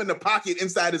had him in the pocket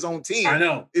inside his own team? I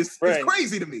know. It's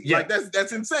crazy to me. Yeah. Like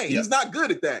that's insane. Yeah. He's not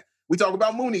good at that. We talk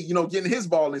about Mooney, getting his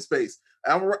ball in space.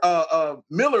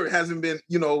 Miller hasn't been,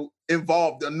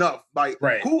 involved enough. Like,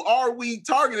 who are we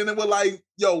targeting? And we're like,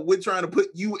 we're trying to put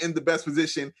you in the best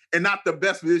position and not the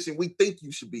best position we think you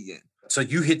should be in. So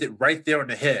you hit it right there on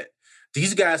the head.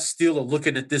 These guys still are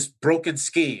looking at this broken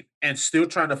scheme and still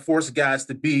trying to force guys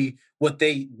to be what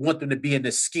they want them to be in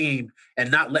this scheme and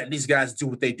not letting these guys do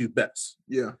what they do best.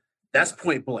 Yeah. That's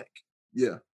point blank.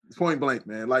 Yeah. It's point blank,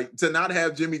 man. Like, to not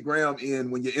have Jimmy Graham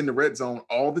in when you're in the red zone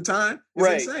all the time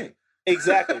is insane.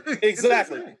 Exactly.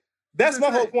 That's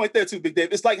my whole point there too, Big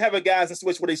Dave. It's like having guys in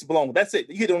switch where they belong. That's it.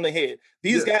 You hit it on the head.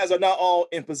 These guys are not all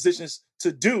in positions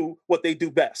to do what they do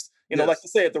best. Like you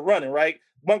said, the running, right?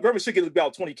 Montgomery should get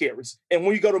about 20 carries. And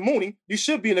when you go to Mooney, you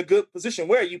should be in a good position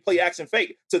where you play action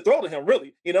fake to throw to him,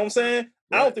 really. You know what I'm saying?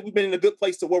 Right. I don't think we've been in a good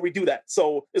place to where we do that.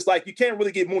 So it's like you can't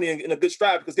really get Mooney in a good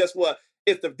stride because guess what?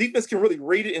 If the defense can really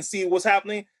read it and see what's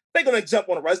happening, they're going to jump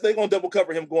on the right. They're going to double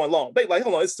cover him going long. They're like,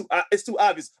 hold on, it's too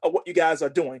obvious of what you guys are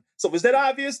doing. So if it's that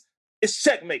obvious, it's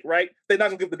checkmate, right? They're not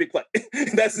going to give the big play.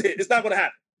 That's it. It's not going to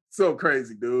happen. So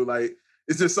crazy, dude. Like,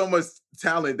 it's just so much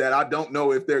talent that I don't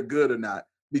know if they're good or not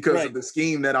because of the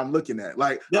scheme that I'm looking at.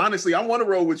 Like, honestly, I want to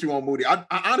roll with you on Mooney. I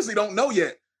honestly don't know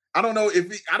yet. I don't know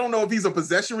if he's a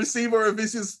possession receiver or if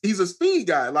he's a speed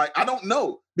guy. Like, I don't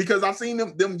know because I've seen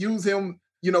them use him,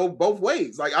 both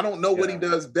ways. Like, I don't know what he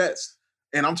does best.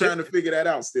 And I'm trying to figure that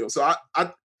out still. So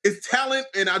I it's talent,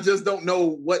 and I just don't know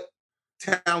what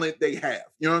talent they have.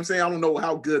 You know what I'm saying? I don't know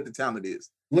how good the talent is.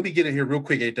 let me get in here real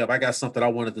quick, A-Dub. I got something I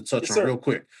wanted to touch Yes, on sir. real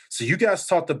quick. So you guys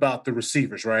talked about the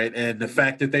receivers, right? And the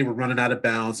fact that they were running out of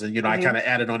bounds. And, I kind of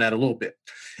added on that a little bit.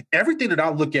 Everything that I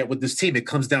look at with this team, it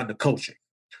comes down to coaching.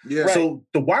 Yeah. Right. So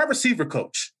the wide receiver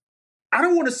coach, I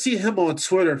don't want to see him on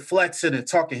Twitter flexing and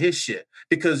talking his shit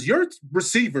because your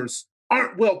receivers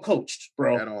aren't well coached,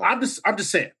 bro. At all. I'm just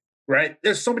saying, right?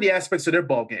 There's so many aspects of their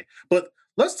ball game. But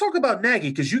let's talk about Nagy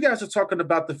because you guys are talking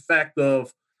about the fact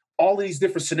of all these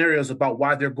different scenarios about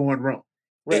why they're going wrong.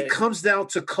 Right. It comes down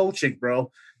to coaching,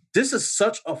 bro. This is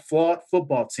such a flawed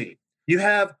football team. You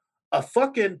have a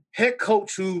fucking head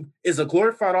coach who is a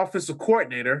glorified offensive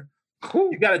coordinator.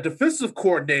 You got a defensive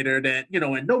coordinator that,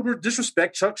 and no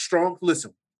disrespect, Chuck Strong.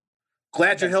 Listen,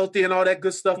 glad you're healthy and all that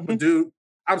good stuff, but dude,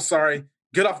 I'm sorry.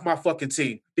 Get off my fucking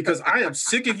team because I am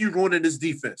sick of you ruining this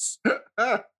defense.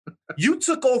 You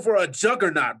took over a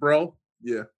juggernaut, bro.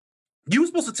 Yeah. You were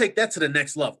supposed to take that to the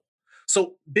next level.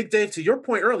 So, Big Dave, to your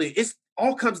point earlier, it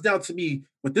all comes down to me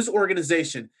with this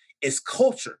organization is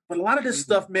culture. But a lot of this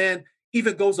stuff, man,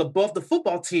 even goes above the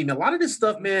football team. A lot of this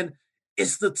stuff, man,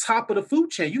 it's the top of the food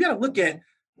chain. You got to look at,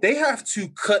 they have to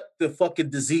cut the fucking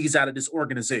disease out of this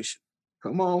organization.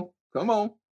 Come on.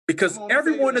 Because Come on,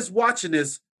 everyone baby. that's watching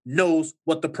this knows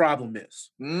what the problem is.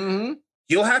 Mm-hmm.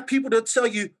 You'll have people that tell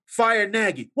you, fire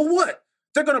Nagy. Well, what?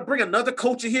 They're going to bring another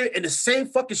coach in here and the same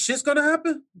fucking shit's going to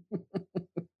happen?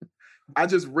 I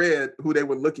just read who they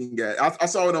were looking at. I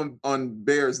saw it on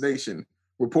Bears Nation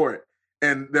report,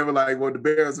 and they were like, well, the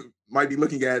Bears might be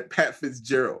looking at Pat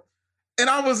Fitzgerald. And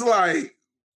I was like,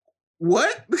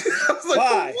 what? I was like,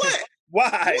 Why? what?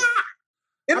 Why?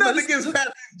 And I mean, nothing against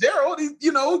Pat Fitzgerald. He's,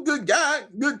 good guy,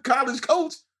 good college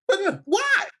coach. But Yeah.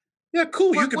 why? Yeah,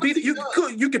 cool. You What- could what's beat he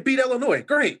done? you could beat Illinois.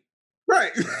 Great.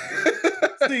 Right.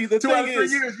 See, the 2 out of thing 3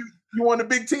 is, years, you won the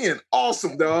Big Ten.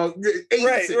 Awesome, dog.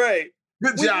 right.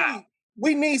 Good job.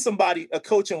 We need somebody,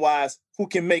 coaching wise, who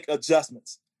can make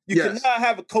adjustments. You Yes. cannot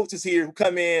have a coaches here who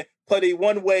come in, play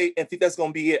one way, and think that's going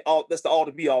to be it. That's the all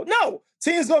to be all. No,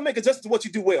 teams going to make adjustments to what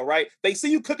you do well, right? They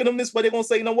see you cooking them this way, they're going to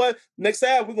say, you know what? Next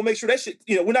time we're going to make sure that shit.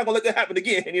 We're not going to let that happen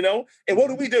again. And what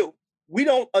do? We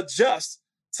don't adjust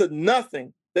to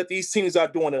nothing that these teams are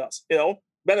doing to us.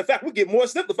 Matter of fact, we get more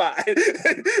simplified and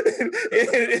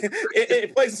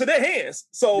plays into their hands.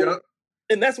 So. Yep.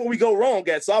 And that's where we go wrong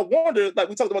at. So I wonder, like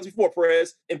we talked about before,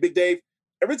 Perez and Big Dave,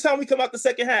 every time we come out the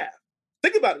second half,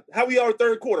 think about it, how we are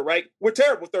third quarter, right? We're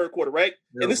terrible third quarter, right?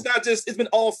 Yeah. And it's not just, it's been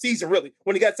all season, really,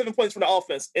 when he got 7 points from the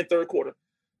offense in third quarter.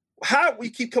 How we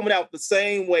keep coming out the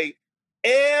same way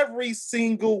every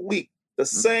single week, the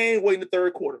same way in the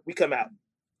third quarter, we come out.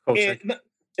 Coaching.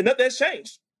 And nothing has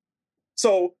changed.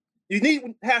 So you need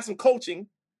to have some coaching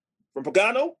from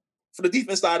Pagano, for the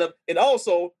defense side of, and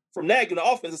also from Nagy on the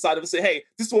offensive side of it, say, hey,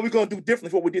 this is what we're going to do differently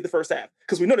from what we did the first half,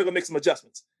 because we know they're going to make some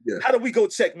adjustments. Yeah. How do we go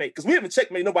checkmate? Because we haven't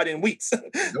checkmate nobody in weeks.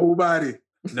 Nobody.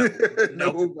 No.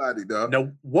 Nobody, dog.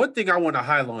 Now, one thing I want to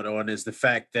highlight on is the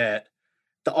fact that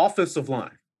the offensive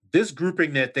line, this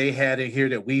grouping that they had in here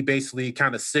that we basically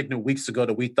kind of signaled weeks ago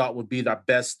that we thought would be the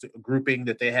best grouping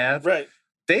that they have, Right.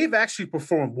 they've actually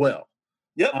performed well.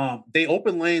 Yep. They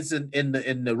opened lanes in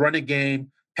the running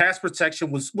game. Pass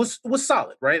protection was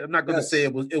solid, right? I'm not going to Yes. say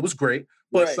it was great,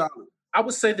 but Right. Solid. I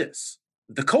would say this: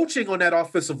 the coaching on that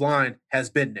offensive line has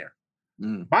been there.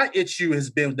 Mm. My issue has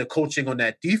been the coaching on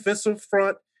that defensive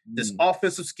front, this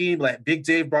offensive scheme. Like Big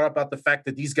Dave brought up about the fact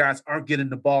that these guys aren't getting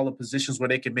the ball in positions where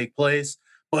they can make plays.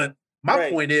 But my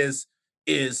Right. point is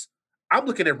I'm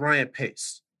looking at Ryan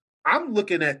Pace. I'm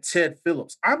looking at Ted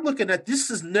Phillips. I'm looking at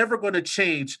this is never going to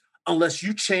change unless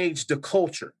you change the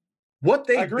culture. What I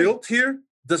they agree. built here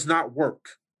does not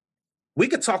work. We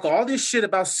could talk all this shit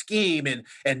about scheme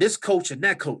and this coach and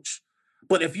that coach.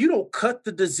 But if you don't cut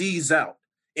the disease out,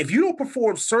 if you don't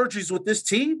perform surgeries with this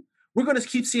team, we're going to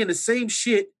keep seeing the same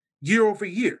shit year over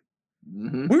year.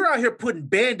 Mm-hmm. We're out here putting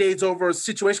Band-Aids over a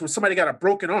situation where somebody got a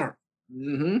broken arm.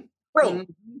 Mm-hmm. Bro,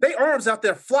 they arms out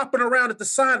there flopping around at the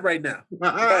side right now.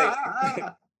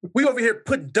 We over here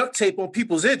putting duct tape on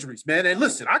people's injuries, man. And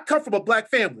listen, I come from a black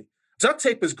family. Duct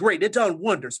tape is great. It done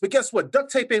wonders. But guess what?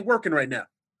 Duct tape ain't working right now.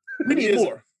 We need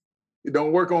more. It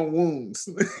don't work on wounds.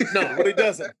 No, But it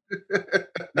doesn't.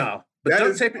 no.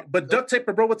 But duct tape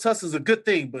and Robitussin is a good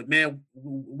thing. But man,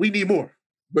 we need more.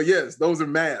 But yes, those are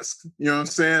masks. You know what I'm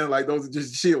saying? Like those are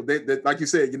just shield. They, like you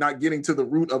said, you're not getting to the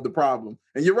root of the problem.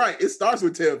 And you're right. It starts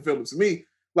with Ted Phillips. Me,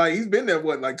 like he's been there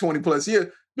like 20 plus years.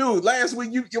 Dude, last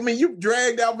week you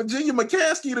dragged out Virginia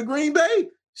McCaskey to Green Bay.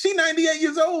 She 98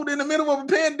 years old in the middle of a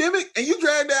pandemic, and you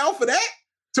dragged her out for that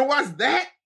to watch that?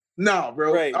 No,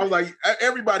 bro. Right. I was like,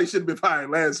 everybody should have been fired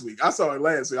last week. I saw it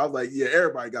last week. I was like, yeah,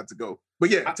 everybody got to go. But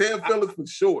yeah, Ted Phillips for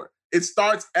sure. It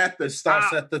starts at the It starts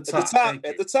top. at the At the top. top. Thank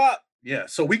At you. the top. Yeah.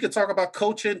 So we could talk about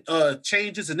coaching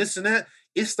changes and this and that.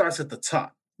 It starts at the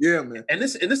top. Yeah, man. And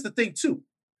this is the thing too.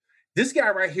 This guy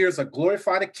right here is a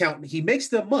glorified accountant. He makes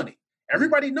their money.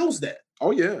 Everybody knows that.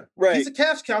 Oh yeah. Right. He's a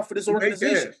cash cow for this He make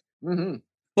organization. Mm-hmm.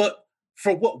 But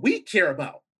for what we care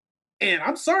about, and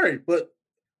I'm sorry, but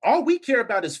all we care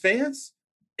about as fans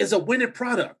is a winning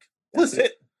product. That's Listen,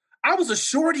 it. I was a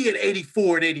shorty at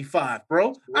 84 and 85,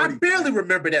 bro. I Shorty. barely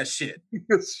remember that shit.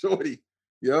 Shorty.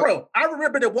 Yeah. Bro, I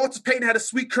remember that Walter Payton had a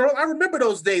sweet curl. I remember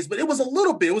those days, but it was a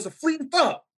little bit. It was a fleeting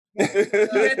thought. He had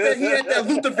that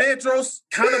Luther Vandross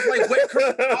kind of like wet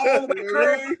curl, all the way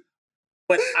curl.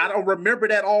 But I don't remember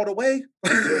that all the way.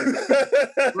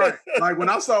 Right. Like when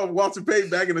I saw Walter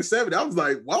Payton back in the 70s, I was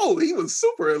like, whoa, he was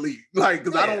super elite. Like,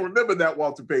 because I don't remember that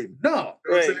Walter Payton. No. You know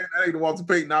what I'm saying? That ain't the Walter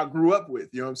Payton I grew up with.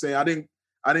 You know what I'm saying?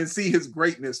 I didn't see his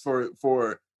greatness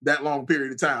for that long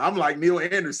period of time. I'm like Neil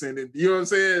Anderson and you know what I'm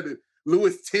saying?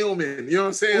 Lewis Tillman. You know what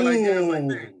I'm saying? Like, yeah, like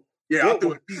that. Yeah, I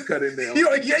threw a deep cut in there.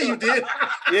 Yeah, you did.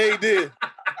 Yeah, he did.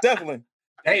 Definitely.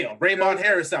 Damn, Raymond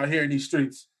Harris out here in these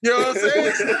streets. You know what I'm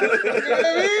saying? You know what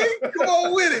I mean? Come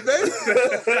on with it, baby.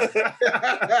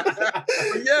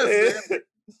 But yes,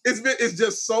 man. It's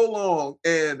just so long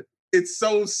and it's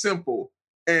so simple.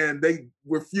 And they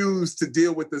refuse to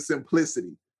deal with the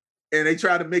simplicity. And they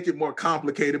try to make it more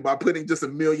complicated by putting just a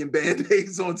million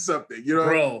band-aids on something. You know,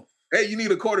 Bro. Hey, you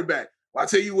need a quarterback. Well, I'll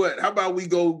tell you what, how about we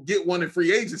go get one in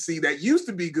free agency that used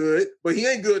to be good, but he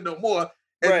ain't good no more.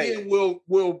 And then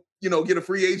we'll get a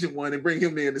free agent one and bring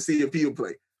him in to see if he'll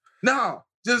play. No,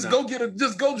 go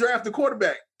draft a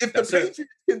quarterback. If the Patriots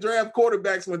can draft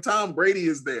quarterbacks when Tom Brady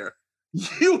is there,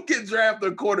 you can draft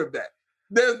a quarterback.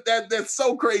 That's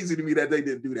so crazy to me that they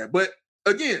didn't do that. But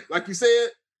again, like you said,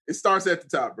 it starts at the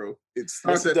top, bro. It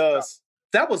starts at the top.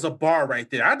 That was a bar right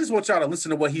there. I just want y'all to listen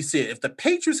to what he said. If the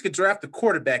Patriots could draft a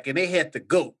quarterback and they had to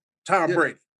go, Tom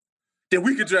Brady, then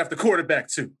we could draft a quarterback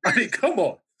too. I mean, come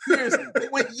on. Seriously, they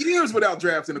went years without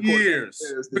drafting a quarterback.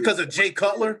 Years. Because of Jay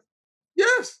Cutler?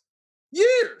 Yes.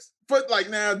 Years. But like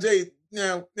now, Jay,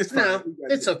 it's fine. No,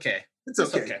 it's okay. It's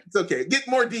okay. It's okay. Get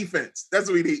more defense. That's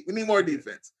what we need. We need more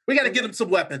defense. We got to get him some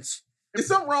weapons. Is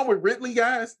something wrong with Ridley,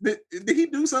 guys? Did he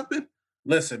do something?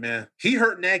 Listen, man, he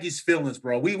hurt Nagy's feelings,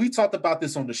 bro. We talked about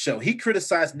this on the show. He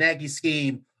criticized Nagy's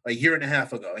scheme a year and a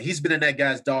half ago. He's been in that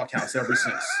guy's doghouse ever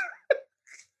since.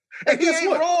 And he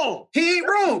ain't wrong. He ain't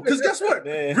wrong. Because guess what?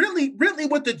 Ridley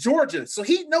with the Georgia, so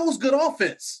he knows good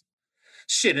offense.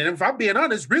 Shit, and if I'm being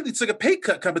honest, Ridley took a pay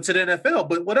cut coming to the NFL,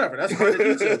 but whatever. That's part of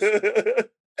the details.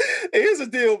 Here's the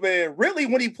deal, man. Ridley,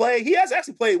 when he played, he has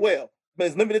actually played well. But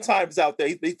his limited times out there,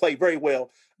 he played very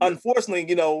well. Unfortunately,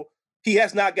 he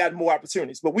has not gotten more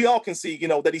opportunities, but we all can see,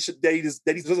 that he's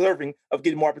deserving of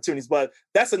getting more opportunities. But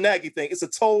that's a Nagy thing. It's a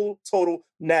total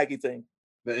Nagy thing.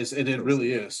 It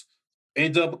really is.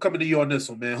 And coming to you on this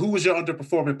one, man. Who was your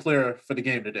underperforming player for the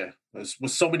game today? There's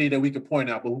so many that we could point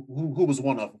out, but who was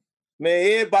one of them?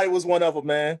 Man, everybody was one of them,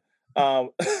 man.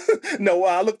 No,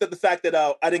 I looked at the fact that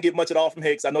I didn't get much at all from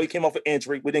Hicks. I know he came off an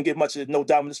injury. We didn't get much, no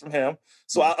dominance from him.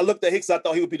 So I looked at Hicks. I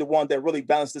thought he would be the one that really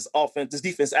balanced this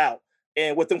defense out.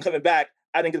 And with them coming back,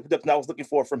 I didn't get the production I was looking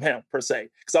for from him, per se.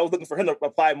 Because I was looking for him to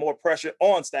apply more pressure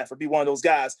on Stafford, be one of those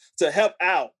guys to help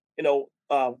out,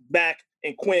 Mac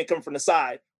and Quinn coming from the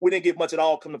side. We didn't get much at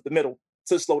all coming up the middle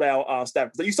to slow down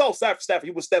Stafford. So you saw Stafford,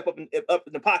 he would step up in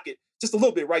the pocket just a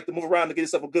little bit, right, to move around to get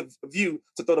himself a good view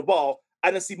to throw the ball.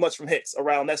 I didn't see much from Hicks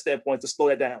around that standpoint to slow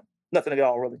that down. Nothing at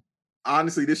all, really.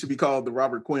 Honestly, this should be called the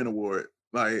Robert Quinn Award.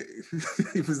 Like,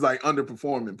 he was like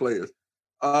underperforming players.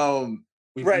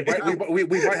 We might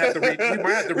have to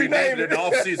rename it in the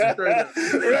offseason. Right.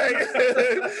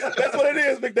 That's what it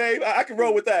is, McDave. I can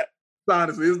roll with that.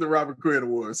 Honestly, it's the Robert Quinn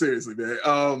Award. Seriously,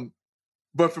 man.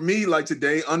 But for me, like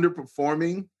today,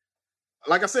 underperforming,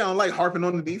 like I said, I don't like harping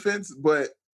on the defense, but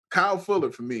Kyle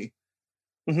Fuller for me,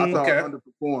 I thought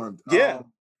underperformed. Yeah.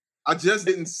 I just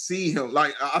didn't see him.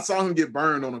 Like, I saw him get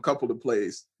burned on a couple of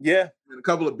plays. Yeah. A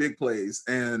couple of big plays.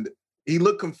 And he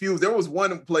looked confused. There was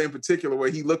one play in particular where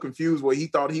he looked confused, where he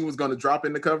thought he was going to drop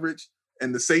into coverage.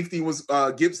 And the safety was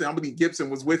Gibson. I believe Gibson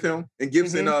was with him. And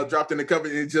Gibson dropped into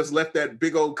coverage and it just left that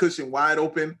big old cushion wide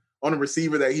open on a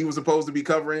receiver that he was supposed to be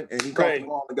covering. And he caught the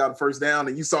ball and got a first down.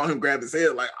 And you saw him grab his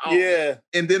head like, oh. Yeah.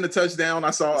 And then the touchdown, I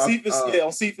saw. Cephas,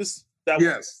 on Cephas.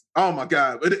 Yes. Oh, my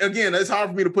God. But again, it's hard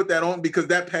for me to put that on because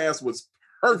that pass was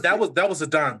perfect. That was a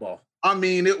dime ball. I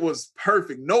mean, it was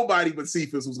perfect. Nobody but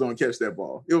Cephas was going to catch that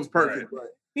ball. It was perfect. Right.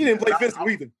 He didn't play physical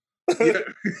either.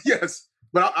 Yes.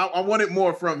 But I wanted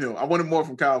more from him. I wanted more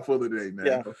from Kyle Fuller today, man.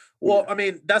 Yeah. Well, I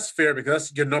mean, that's fair because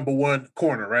that's your number one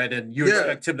corner, right? And you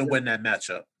expect him to win that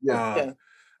matchup. Yeah.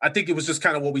 I think it was just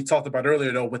kind of what we talked about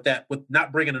earlier, though, with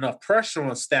not bringing enough pressure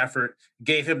on Stafford,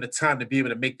 gave him the time to be able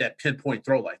to make that pinpoint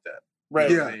throw like that. Right.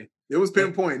 You know Yeah. what I mean? It was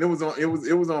pinpoint.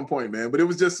 It was on point, man. But it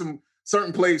was just some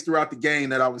certain plays throughout the game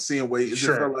that I was seeing where it just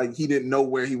felt like he didn't know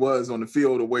where he was on the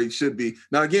field or where he should be.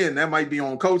 Now, again, that might be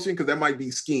on coaching because that might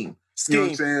be scheme. Scheme, you know what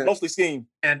I'm saying? Mostly scheme.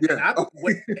 And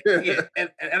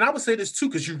I would say this too,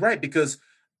 because you're right, because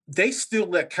they still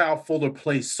let Kyle Fuller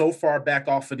play so far back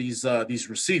off of these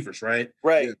receivers, right?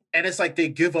 Right. Yeah. And it's like they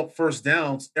give up first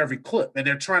downs every clip, and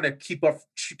they're trying to keep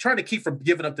from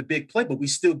giving up the big play, but we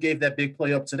still gave that big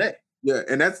play up today. Yeah,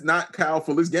 and that's not Kyle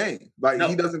Fuller's game. Like No.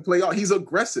 he doesn't play out. He's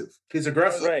aggressive. He's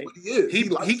aggressive. Right. He is.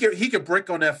 He could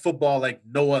break on that football like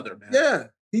no other, man. Yeah,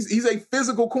 he's a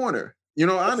physical corner. You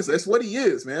know, honestly, that's what he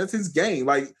is, man. It's his game.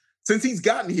 Like since he's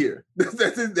gotten here,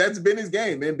 that's been his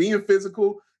game, man. Being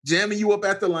physical, jamming you up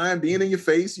at the line, being in your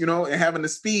face, you know, and having the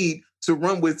speed to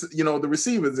run with, you know, the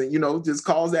receivers and, you know, just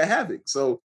cause that havoc.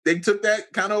 So they took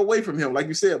that kind of away from him, like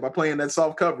you said, by playing that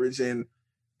soft coverage. And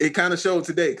it kind of showed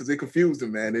today because it confused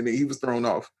him, man, and he was thrown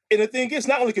off. And the thing is,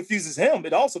 not only confuses him,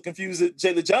 it also confuses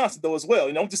Jalen Johnson, though, as well.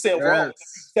 You know, I'm just saying overall, it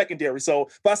confuses secondary. So,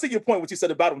 but I see your point, what you said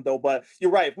about him, though. But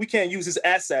you're right. If we can't use his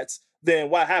assets,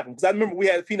 then what happened? Because I remember we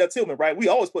had Peanut Tillman, right? We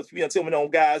always put Peanut Tillman on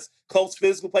guys, close,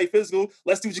 physical, play physical.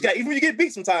 Let's do what you got. Even when you get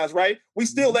beat sometimes, right? We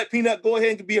still let Peanut go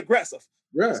ahead and be aggressive.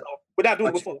 Yeah. So, without doing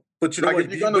it before. But you know Like what?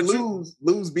 if you're gonna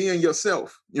lose being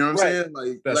yourself. You know what I'm saying?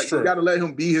 Like That's true. You got to let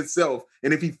him be himself.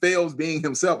 And if he fails being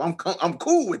himself, I'm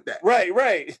cool with that.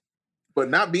 Right. But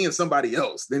not being somebody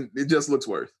else, then it just looks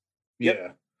worse.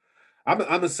 Yeah. I'm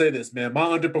gonna say this, man.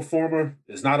 My underperformer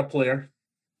is not a player.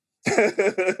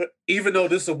 Even though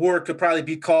this award could probably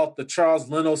be called the Charles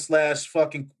Leno /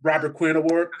 fucking Robert Quinn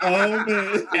Award. Oh,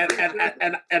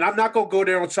 man. And I'm not gonna go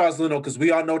there on Charles Leno because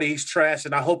we all know that he's trash,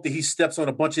 and I hope that he steps on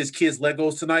a bunch of his kids'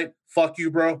 Legos tonight. Fuck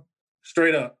you, bro.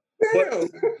 Straight up. Damn.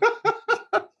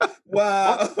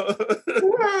 Wow.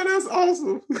 Wow, that's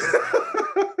awesome.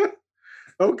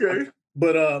 Okay.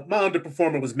 But my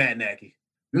underperformer was Matt Nagy.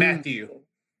 Matthew.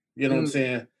 You know what I'm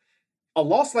saying? A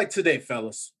loss like today,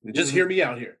 fellas, and just hear me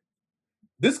out here.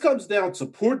 This comes down to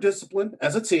poor discipline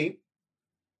as a team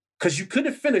because you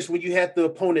couldn't finish when you had the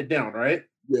opponent down, right?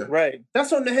 Yeah. Right.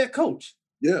 That's on the head coach.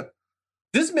 Yeah.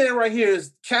 This man right here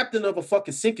is captain of a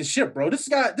fucking sinking ship, bro. This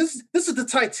guy, this is the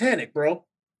Titanic, bro.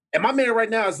 And my man right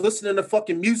now is listening to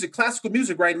fucking music, classical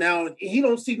music right now, and he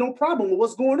don't see no problem with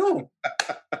what's going on.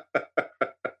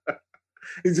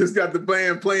 He just got the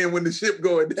band playing when the ship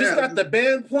going down. Just got the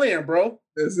band playing, bro.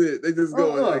 That's it. They just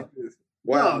going like this.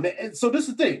 Wow. No, man. And so this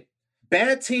is the thing.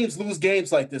 Bad teams lose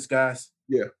games like this, guys.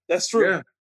 Yeah. That's true. Yeah.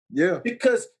 Yeah.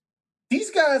 Because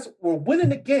these guys were winning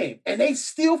the game and they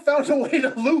still found a way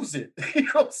to lose it. You know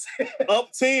what I'm saying?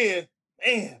 Up 10.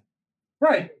 Man.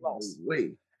 Right.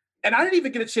 Wait. And I didn't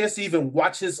even get a chance to even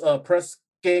watch his press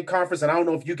game conference. And I don't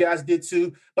know if you guys did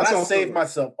too, but I saved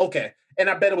myself. Okay. And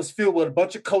I bet it was filled with a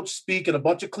bunch of coach speak and a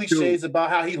bunch of cliches about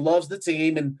how he loves the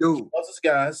team and he loves his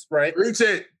guys, right? Reach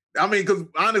it. I mean, because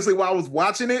honestly, while I was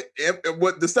watching it,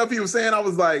 what the stuff he was saying, I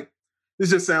was like, this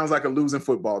just sounds like a losing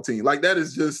football team. Like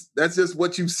that's just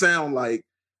what you sound like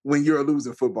when you're a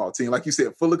losing football team. Like you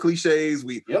said, full of cliches.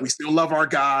 We still love our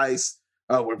guys.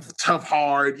 We're tough,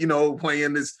 hard, you know,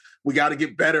 playing this. We got to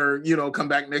get better, you know, come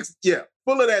back next. Yeah.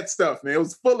 Full of that stuff, man. It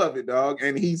was full of it, dog.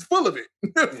 And he's full of it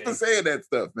for saying that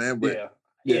stuff, man. But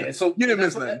yeah. So you didn't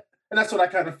miss nothing. And that's what I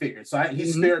kind of figured. So he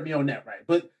spared me on that, right?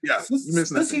 But yeah, you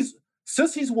missed nothing.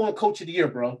 Since he's won Coach of the Year,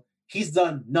 bro, he's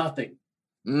done nothing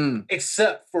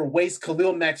except for waste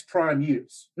Khalil Mack's prime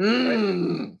years.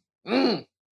 Right? And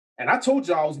I told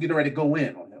y'all I was getting ready to go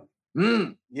in on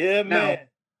him. Yeah, man. Now,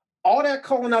 all that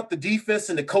calling out the defense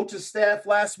and the coaching staff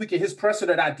last week and his presser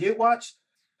that I did watch,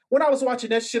 when I was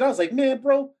watching that shit, I was like, man,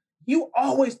 bro, you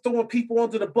always throwing people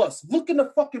under the bus. Look in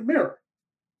the fucking mirror.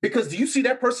 Because do you see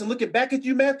that person looking back at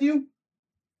you, Matthew?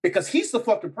 Because he's the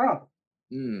fucking problem.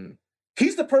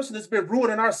 He's the person that's been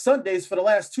ruining our Sundays for the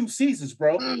last 2 seasons,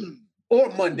 bro. Or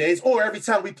Mondays, or every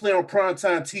time we play on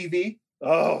primetime TV.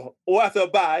 Oh, or after a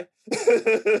bye.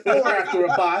 Or after a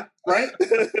bye, right?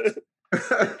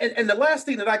 and the last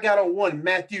thing that I got on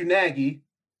Matthew Nagy,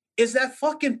 is that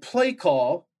fucking play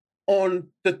call on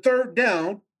the third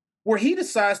down where he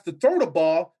decides to throw the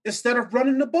ball instead of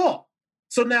running the ball.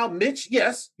 So now, Mitch,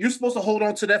 yes, you're supposed to hold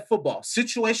on to that football.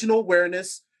 Situational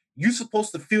awareness. You're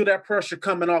supposed to feel that pressure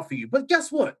coming off of you. But guess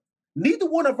what? Neither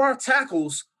one of our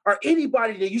tackles are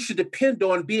anybody that you should depend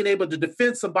on being able to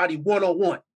defend somebody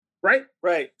one-on-one, right?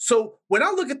 Right. So when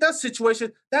I look at that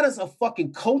situation, that is a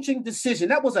fucking coaching decision.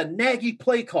 That was a Nagy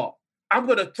play call. I'm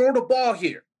going to throw the ball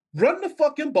here. Run the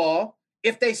fucking ball.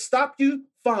 If they stop you,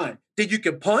 fine. Then you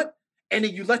can punt. and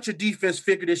then you let your defense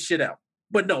figure this shit out.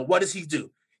 But no, what does he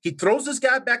do? He throws this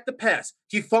guy back to pass.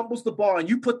 He fumbles the ball, and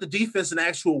you put the defense in the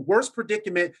actual worst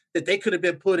predicament that they could have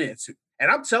been put into.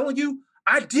 And I'm telling you,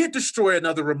 I did destroy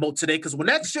another remote today because when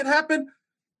that shit happened,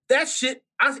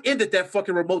 I ended that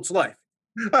fucking remote's life.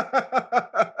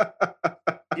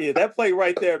 Yeah, that play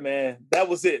right there, man. That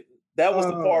was it. That was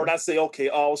the part when I say, okay,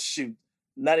 oh, shoot.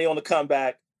 Now they on the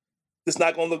comeback. It's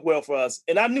not going to look well for us.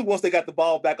 And I knew once they got the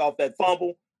ball back off that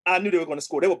fumble, I knew they were going to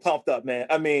score. They were pumped up, man.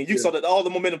 I mean, you saw that all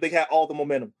the momentum. They had all the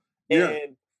momentum.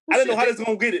 And I didn't know how they was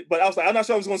going to get it, but I was like, I'm not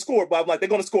sure I was going to score, but I'm like, they're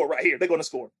going to score right here. They're going to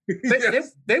score.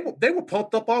 They were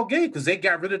pumped up all game because they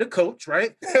got rid of the coach,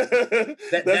 right?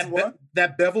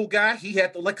 That Bevel guy, he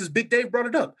had to, like, because Big Dave brought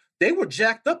it up. They were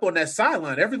jacked up on that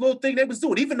sideline. Every little thing they was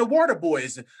doing, even the Water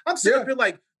Boys. I'm sitting up here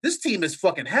like, this team is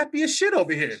fucking happy as shit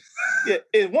over here. Yeah,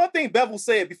 and one thing Bevel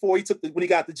said before when he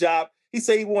got the job, he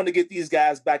said he wanted to get these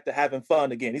guys back to having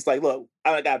fun again. He's like, look,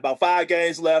 I got about 5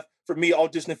 games left for me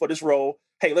auditioning for this role.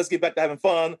 Hey, let's get back to having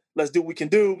fun. Let's do what we can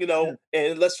do,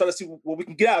 and let's try to see what we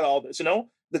can get out of all this, To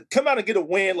come out and get a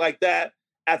win like that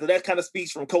after that kind of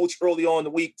speech from Coach early on in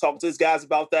the week, talking to his guys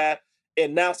about that,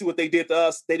 and now see what they did to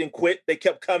us. They didn't quit. They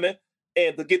kept coming.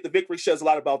 And to get the victory says a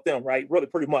lot about them, right? Really,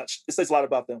 pretty much. It says a lot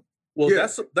about them. Well,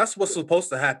 that's what's supposed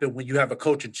to happen when you have a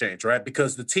coaching change, right?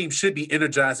 Because the team should be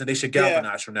energized and they should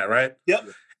galvanize from that, right? Yep.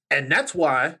 And that's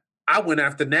why I went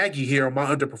after Nagy here on my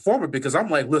underperformer, because I'm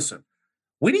like, listen,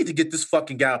 we need to get this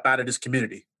fucking guy up out of this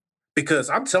community. Because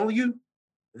I'm telling you,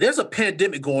 there's a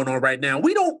pandemic going on right now.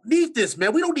 We don't need this,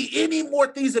 man. We don't need any more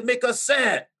things that make us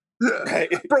sad. Right.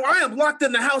 Bro, I am locked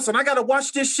in the house and I got to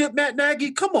watch this shit, Matt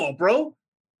Nagy. Come on, bro.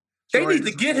 They need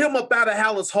to get him up out of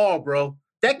Hallis Hall, bro.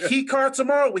 That key card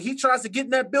tomorrow, when he tries to get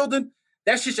in that building,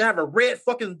 that shit should have a red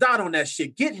fucking dot on that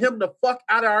shit. Get him the fuck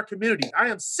out of our community. I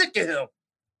am sick of him.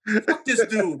 Fuck this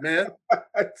dude, man.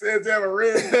 I said to have a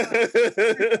red.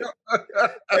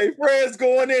 Hey, Fred's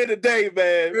going in today,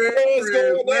 man. Fred's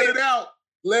going Let in. it out.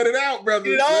 Let it out, brother.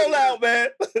 Get it all out, man.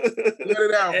 Let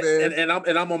it out, man.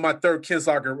 And I'm on my third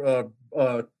Kinslager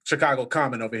Chicago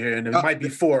comment over here, and it might be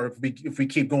 4 if we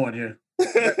keep going here.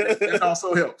 That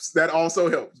also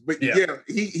helps. But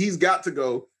he's got to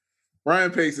go.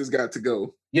 Ryan Pace has got to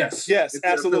go. Yes,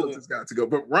 absolutely. Has got to go.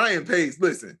 But Ryan Pace,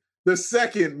 listen, the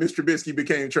second Mr. Trubisky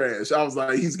became trash, I was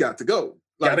like, he's got to go.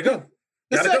 Gotta go.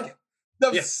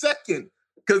 The second.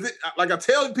 Because like I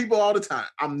tell people all the time,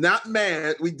 I'm not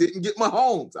mad we didn't get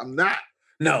Mahomes. I'm not.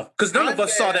 No, because none of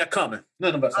us saw that coming.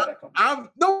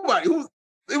 Nobody.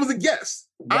 It was a guess.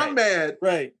 Right. I'm mad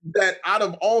that out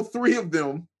of all 3 of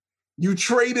them, you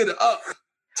traded up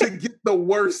to get the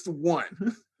worst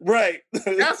one. Right.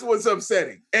 That's what's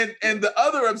upsetting. And the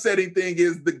other upsetting thing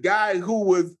is the guy who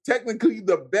was technically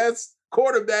the best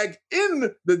quarterback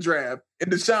in the draft,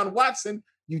 and Deshaun Watson,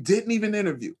 you didn't even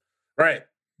interview. Right.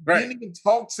 You didn't even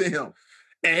talk to him.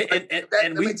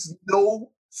 That makes no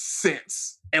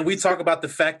sense. And we talk about the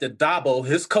fact that Dabo,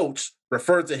 his coach,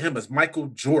 referred to him as Michael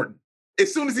Jordan.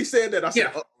 As soon as he said that, I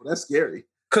said, oh, that's scary.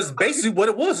 Because basically what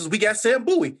it was is we got Sam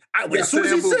Bowie. As soon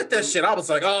as he said that shit, I was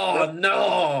like, oh,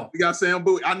 no. We got Sam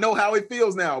Bowie. I know how it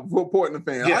feels now for a Portland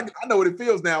fan. Yeah. I know what it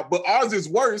feels now, but ours is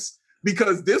worse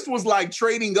because this was like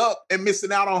trading up and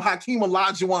missing out on Hakeem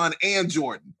Olajuwon and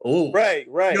Jordan. Oh, right.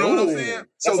 You know what I'm saying?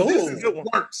 So this is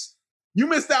worse. You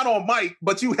missed out on Mike,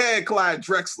 but you had Clyde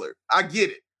Drexler. I get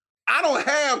it. I don't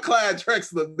have Clyde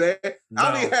Drexler, man. No.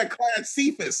 I don't even have Clyde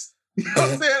Cephas. You know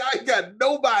what I'm saying? I ain't got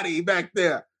nobody back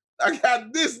there. I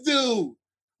got this dude,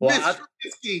 Mitch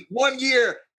Trubisky, 1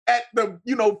 year at the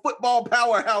football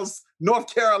powerhouse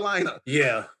North Carolina.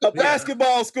 Yeah, a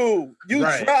basketball school. You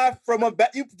draft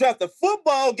a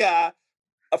football guy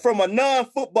from a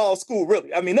non-football school.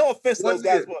 Really, I mean, no offense to those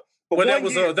guys, but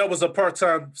that was a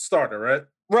part-time starter, right?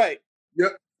 Right.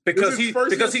 Yep. Because he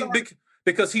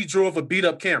drove a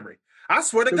beat-up Camry. I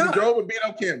swear to God. He drove a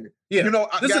beat-up Camry. Yeah.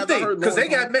 This is the thing. Because they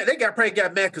probably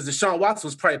got mad because Deshaun Watson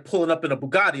was probably pulling up in a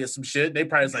Bugatti or some shit. They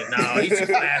probably was like, no, he's too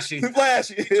flashy.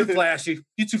 Too flashy.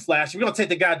 He's too flashy. We're going to take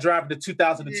the guy driving the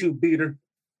 2002 beater.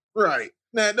 Right.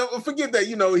 Now, don't forget that,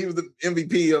 he was the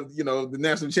MVP of, the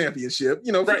national championship.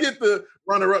 Forget the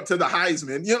runner-up to the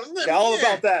Heisman. All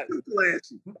about that.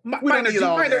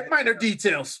 Minor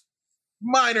details.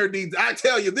 Minor details. I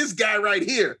tell you, this guy right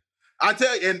here,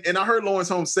 and I heard Lawrence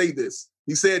Holmes say this.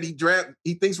 He said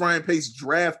he thinks Ryan Pace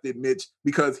drafted Mitch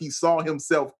because he saw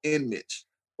himself in Mitch.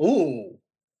 Ooh.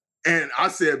 And I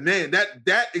said, man,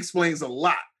 that explains a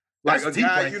lot. Like That's a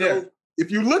guy, right there. If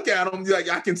you look at him, like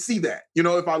I can see that.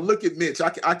 If I look at Mitch,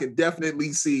 I can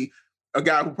definitely see a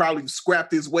guy who probably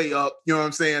scrapped his way up, you know what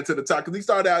I'm saying, to the top. Because he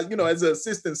started out, as an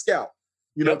assistant scout.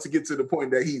 to get to the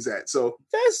point that he's at. So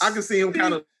That's, I can see him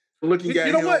kind of looking at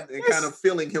him and kind of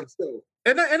feeling himself.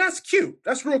 And that's cute.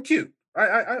 That's real cute.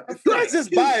 I feel that's it.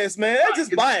 just bias, man. That's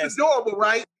just bias. It's adorable,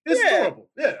 right? It's Yeah. adorable.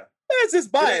 Yeah. That's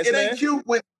just bias, It man.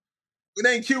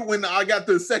 ain't cute when I got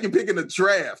the second pick in the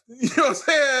draft. You know what I'm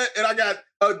saying? And I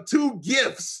got 2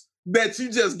 gifts that you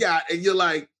just got, and you're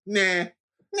like, nah,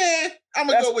 I'm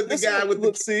gonna go with the guy with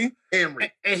the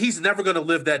Camry. And he's never going to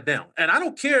live that down. And I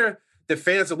don't care that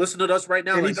fans are listening to us right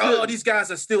now, And like, he should. these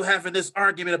guys are still having this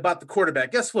argument about the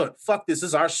quarterback. Guess what? Fuck this. This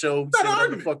is our show. It's not Say an whatever the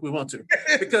argument. fuck we want to.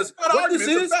 Because It's not an what this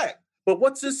argument, it's a is, fact. but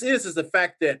what this is the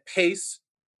fact that Pace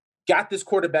got this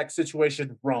quarterback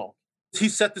situation wrong. He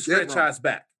set this Yeah, franchise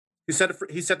back. He set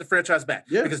the franchise back.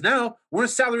 Yeah. Because now we're in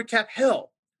salary cap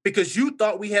hell because you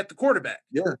thought we had the quarterback.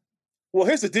 Yeah. Well,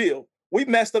 here's the deal. We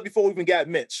messed up before we even got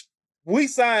Mitch. We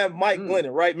signed Mike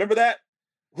Glennon, right? Remember that?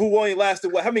 Who only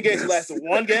lasted how many games? He lasted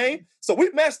 1 game. So we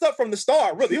messed up from the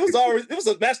start. Really, it was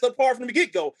a messed up part from the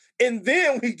get-go. And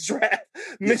then we draft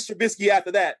Mitch Trubisky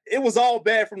after that. It was all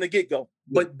bad from the get-go.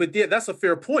 But yeah, that's a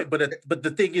fair point. But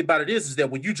the thing about it is that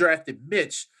when you drafted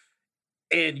Mitch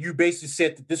and you basically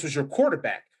said that this was your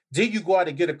quarterback, then you go out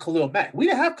and get a Khalil Mack. We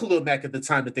didn't have Khalil Mack at the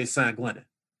time that they signed Glennon.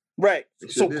 Right.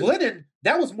 So Glennon,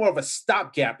 that was more of a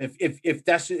stopgap.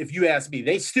 If you ask me,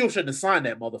 they still shouldn't have signed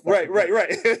that motherfucker. Right.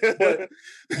 But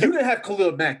you didn't have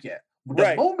Khalil Mack yet. The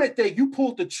Right. moment that you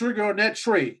pulled the trigger on that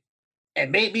trade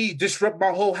and made me disrupt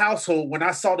my whole household when I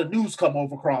saw the news come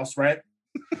over across, right?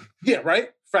 Yeah,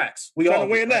 right? Facts. We trying all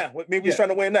to win right? now. Maybe we're trying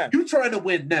to win now. You trying to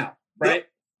win now, right? Yep.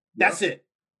 That's it.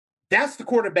 That's the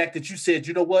quarterback that you said,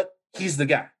 you know what? He's the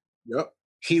guy. Yep.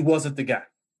 He wasn't the guy.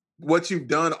 What you've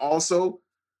done,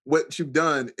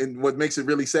 and what makes it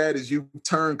really sad is you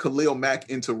turn Khalil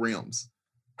Mack into rims.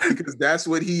 Because that's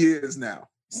what he is now.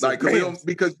 Like Khalil,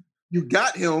 because you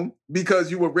got him because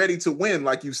you were ready to win,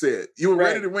 like you said. You were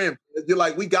ready to win. You're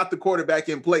like, we got the quarterback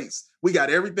in place. We got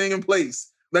everything in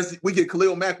place. We get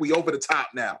Khalil Mack, we over the top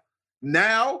now.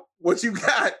 Now, what you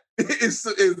got is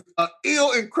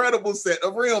an incredible set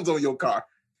of rims on your car.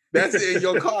 That's it.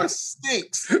 Your car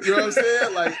stinks. You know what I'm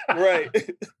saying? Like, Right.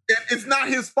 it's not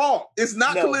his fault. It's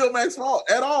not Khalil Mack's fault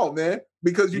at all, man.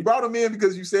 Because you brought him in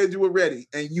because you said you were ready,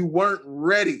 and you weren't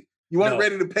ready. You weren't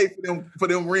ready to pay for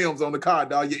them rims on the car,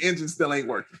 dog. Your engine still ain't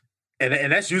working.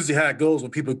 And that's usually how it goes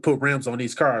when people put rims on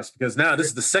these cars, because now this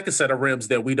is the second set of rims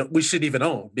that we shouldn't even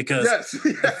own, because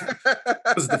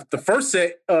the first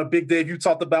set, Big Dave, you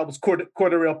talked about was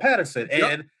Cordarrelle Patterson,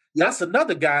 and that's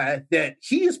another guy that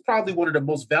he is probably one of the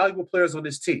most valuable players on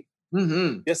this team.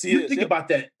 Mm-hmm. Yes, he You is. think about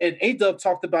that, and A-Dub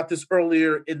talked about this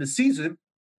earlier in the season,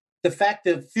 the fact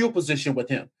that field position with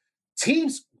him,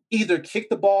 teams either kick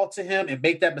the ball to him and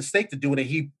make that mistake to do it, and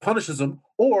he punishes them,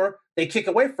 or they kick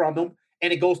away from him,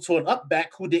 and it goes to an up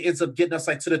back who ends up getting us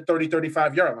like to the 30,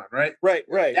 35-yard line, right?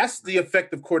 Right. That's the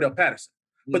effect of Cordell Patterson.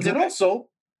 But then also,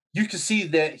 you can see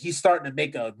that he's starting to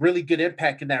make a really good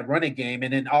impact in that running game,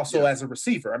 and then also as a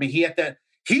receiver. I mean,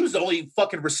 he was the only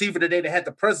fucking receiver today that had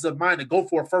the presence of mind to go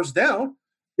for a first down.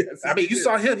 Yes, I mean, you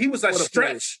saw him. He was like What a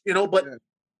stretch, but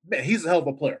man, he's a hell of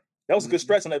a player. That was a good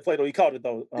stretch on that play, though. He caught it,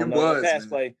 though. On the pass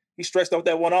play. He stretched out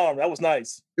that one arm. That was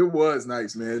nice. It was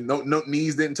nice, man. No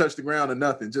knees didn't touch the ground or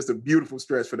nothing. Just a beautiful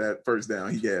stretch for that first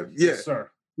down he gave. Yeah, Yes,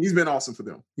 sir. He's been awesome for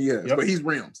them. He has, but he's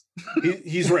rims.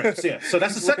 He's rims, yeah. So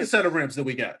that's the second set of rims that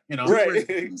we got, Right.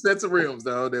 Two sets of rims,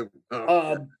 though.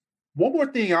 One more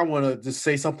thing I want to just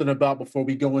say something about before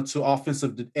we go into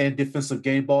offensive and defensive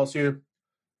game balls here.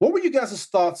 What were you guys'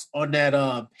 thoughts on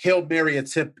that Hail Mary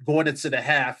attempt going into the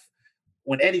half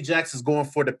when Eddie Jackson's going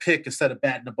for the pick instead of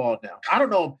batting the ball down? I don't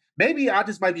know. Maybe I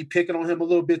just might be picking on him a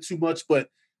little bit too much, but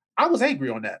I was angry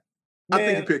on that. I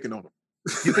think you're picking on him.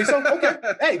 You think so? Okay.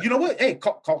 Hey, you know what? Hey,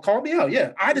 call me out.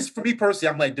 Yeah. For me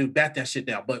personally, I'm like, dude, bat that shit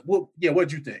down. But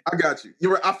what'd you think? I got you.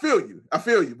 You're right. I feel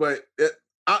you. But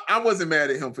I wasn't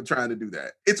mad at him for trying to do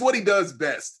that. It's what he does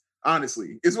best,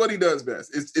 honestly. It's what he does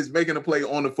best. It's making a play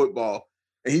on the football.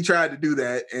 And he tried to do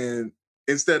that. And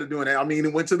instead of doing that, I mean,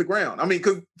 it went to the ground. I mean,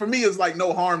 because for me, it's like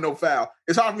no harm, no foul.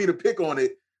 It's hard for me to pick on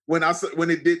it when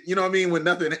it did, you know what I mean? When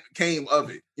nothing came of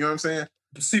it. You know what I'm saying?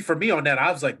 See, for me on that, I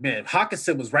was like, man,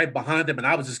 Hawkinson was right behind him, and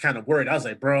I was just kind of worried. I was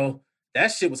like, bro, that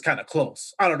shit was kind of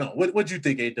close. I don't know. What'd you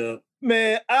think, A-Dub?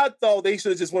 Man, I thought they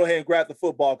should have just went ahead and grabbed the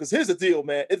football, because here's the deal,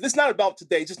 man. It's not about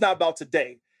today. It's just not about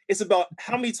today. It's about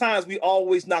how many times we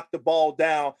always knock the ball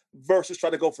down versus try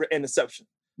to go for an interception.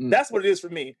 That's what it is for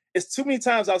me. It's too many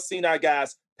times I've seen our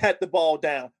guys pat the ball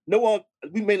down.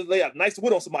 We made a layup, nice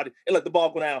wood on somebody, and let the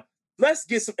ball go down. Let's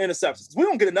get some interceptions. We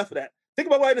don't get enough of that. Think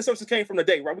about where interceptions came from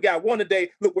today, right? We got one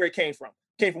today. Look where it came from.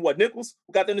 Came from what? Nichols?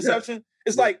 Who got the interception?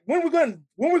 It's like when we're going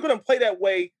to play that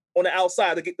way on the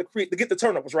outside to get the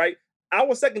turnovers, right?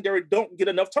 Our secondary don't get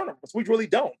enough turnovers. We really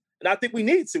don't. And I think we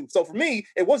need to. So for me,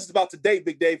 it wasn't about today,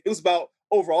 Big Dave. It was about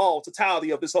overall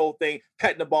totality of this whole thing,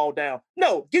 patting the ball down.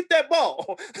 No, get that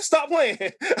ball. Stop playing.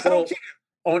 I don't care.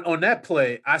 On that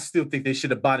play, I still think they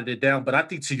should have botted it down. But I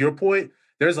think to your point,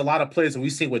 there's a lot of plays that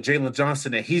we've seen with Jalen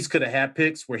Johnson that he's could have had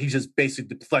picks where he's just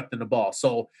basically deflecting the ball.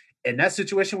 So in that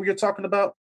situation where you're talking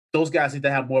about, those guys need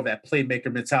to have more of that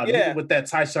playmaker mentality. Yeah. Even with that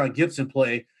Tyshawn Gibson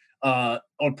play on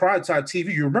primetime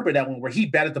TV, you remember that one where he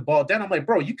batted the ball down. I'm like,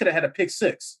 bro, you could have had a pick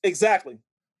six. Exactly.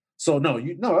 So no,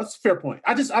 that's a fair point.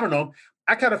 I don't know.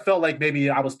 I kind of felt like maybe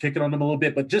I was picking on them a little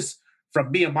bit, but just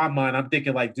from me in my mind, I'm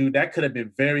thinking like, dude, that could have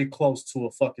been very close to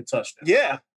a fucking touchdown.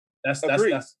 Yeah.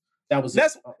 That was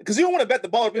that's because you don't want to bet the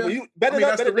ball up. Yeah. You bet it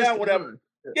up, bet it down, whatever.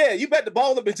 Yeah, you bet the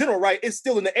ball up in general, right? It's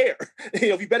still in the air.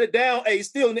 If you bet it down, hey, it's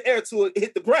still in the air till it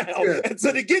hit the ground.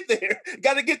 Until they get there,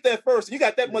 got to get there first. You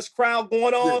got that much crowd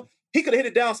going on. Yeah. He could have hit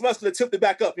it down. Somebody else could have tipped it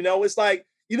back up. It's like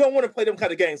you don't want to play them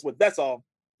kind of games with. That's all.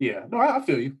 Yeah, no, I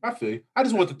feel you. I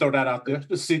just want to throw that out there.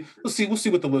 We'll see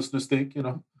what the listeners think. Hit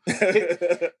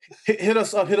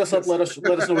us up. Let us know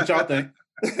what y'all think.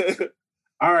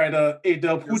 All right,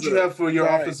 A-Dub, who'd you have for your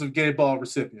offensive game ball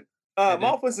recipient?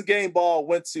 My offensive game ball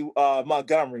went to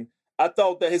Montgomery. I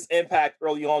thought that his impact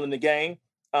early on in the game,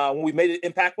 when we made it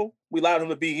impactful, we allowed him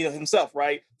to be himself,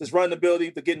 right? His running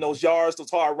ability to getting those yards,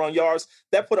 those hard run yards,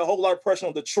 that put a whole lot of pressure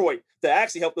on Detroit that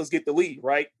actually helped us get the lead,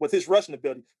 right? With his rushing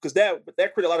ability, because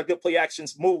that created a lot of good play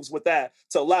actions moves with that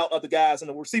to allow other guys in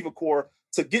the receiver core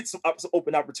to get some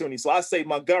open opportunities. So I say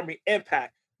Montgomery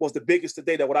impact was the biggest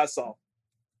today that what I saw.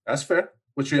 That's fair.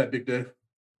 What you got, Big Dave?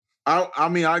 I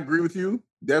mean, I agree with you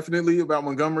definitely about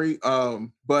Montgomery,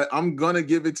 but I'm gonna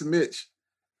give it to Mitch.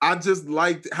 I just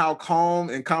liked how calm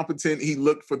and competent he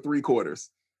looked for three quarters.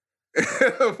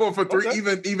 for three, Okay.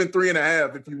 even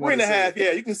 3.5, if you want. 3.5,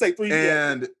 yeah, you can say 3.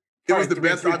 And it was the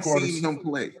best I've seen him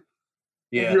play.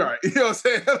 Yeah, you're right. You know what I'm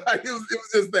saying? Like it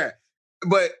was just that,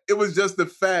 but it was just the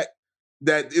fact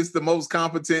that it's the most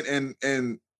competent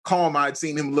and calm I'd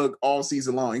seen him look all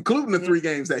season long, including the 3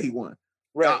 games that he won.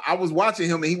 Right. I was watching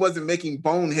him and he wasn't making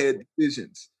bonehead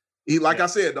decisions. I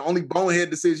said, the only bonehead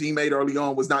decision he made early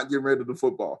on was not getting rid of the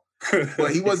football.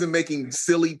 But he wasn't making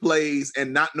silly plays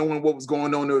and not knowing what was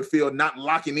going on in the field, not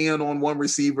locking in on one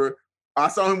receiver. I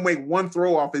saw him make one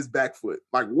throw off his back foot,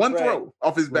 like one throw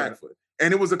off his back foot,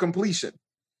 and it was a completion.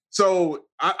 So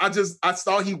I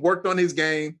thought he worked on his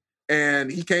game and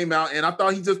he came out and I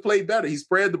thought he just played better. He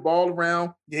spread the ball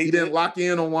around. Yeah, he didn't lock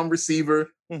in on one receiver.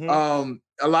 Mm-hmm.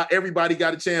 Everybody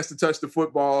got a chance to touch the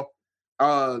football.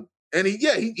 And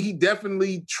he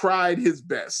definitely tried his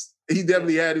best. He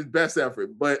definitely had his best effort.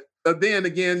 But then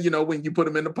again, when you put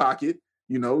him in the pocket,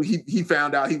 he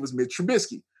found out he was Mitch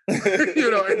Trubisky. and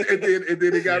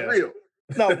then it got real.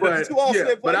 No,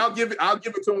 but I'll give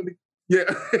it to him. Yeah,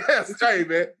 that's right,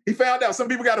 man. He found out. Some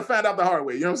people got to find out the hard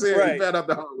way. You know what I'm saying? Right. He found out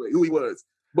the hard way who he was.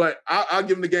 But I'll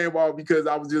give him the game ball because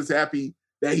I was just happy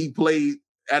that he played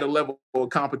at a level of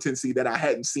competency that I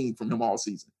hadn't seen from him all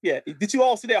season. Yeah. Did you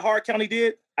all see that hard count he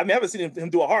did? I mean, I haven't seen him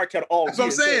do a hard count all That's year.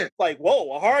 what I'm saying. Like,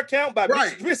 whoa, a hard count by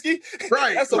Mitch Trubisky?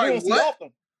 Right. That's what we don't see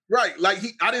often. Right. Like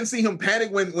I didn't see him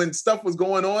panic when stuff was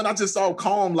going on. I just saw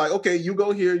calm, like, okay, you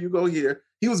go here, you go here.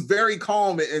 He was very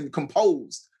calm and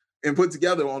composed and put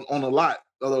together on a lot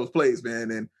of those plays, man.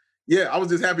 And yeah, I was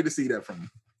just happy to see that from him.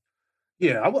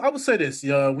 Yeah, I would say this.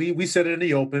 We said it in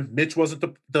the open. Mitch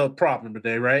wasn't the problem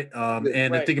today, right?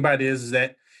 The thing about it is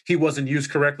that he wasn't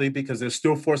used correctly because they're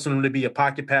still forcing him to be a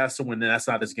pocket passer when that's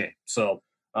not his game. So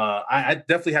I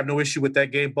definitely have no issue with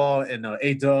that game ball. And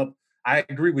A-Dub, I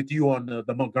agree with you on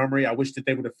the Montgomery. I wish that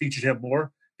they would have featured him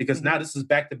more because now this is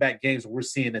back-to-back games where we're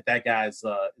seeing that guy is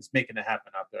making it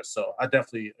happen out there. So I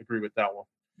definitely agree with that one.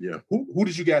 Yeah. Who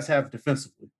did you guys have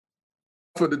defensively?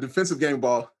 For the defensive game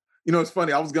ball, it's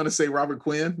funny. I was going to say Robert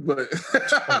Quinn, but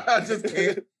I just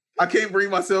can't. I can't bring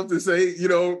myself to say,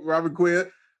 Robert Quinn.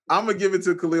 I'm going to give it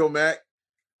to Khalil Mack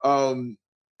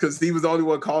because he was the only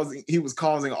one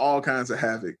causing all kinds of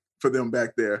havoc for them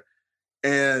back there.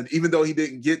 And even though he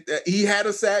didn't get that, he had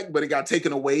a sack, but it got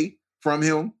taken away from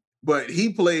him. But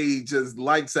he played just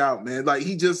lights out, man. Like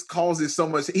he just causes so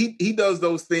much. He does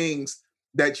those things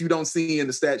that you don't see in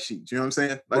the stat sheet. You know what I'm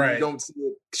saying? Like you don't see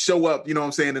it show up, in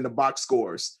the box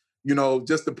scores.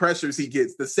 Just the pressures he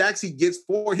gets, the sacks he gets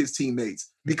for his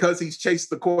teammates because he's chased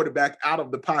the quarterback out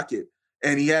of the pocket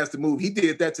and he has to move. He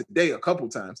did that today a couple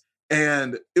times.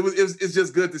 And it's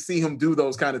just good to see him do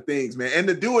those kind of things, man. And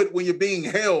to do it when you're being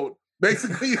held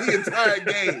basically the entire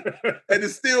game and to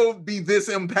still be this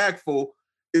impactful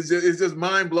is just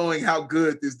mind-blowing how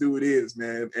good this dude is,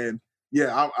 man. And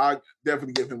yeah, I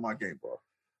definitely give him my game ball.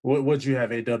 What'd you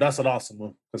have, A-Dub? That's an awesome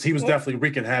one because he was definitely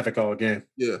wreaking havoc all game.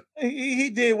 Yeah.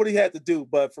 He did what he had to do,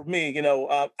 but for me,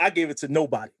 I gave it to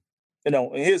nobody. And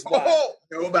here's why.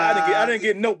 Nobody. I didn't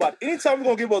get nobody. Anytime we're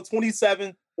gonna give up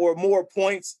 27 or more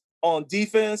points on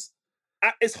defense,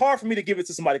 it's hard for me to give it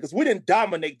to somebody because we didn't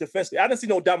dominate defensively. I didn't see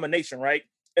no domination, right,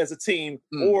 as a team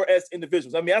or as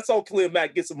individuals. I mean, I saw Khalil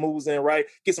Mack get some moves in, right,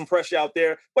 get some pressure out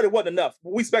there, but it wasn't enough.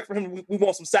 We expect from him, we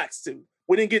want some sacks too.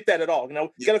 We didn't get that at all.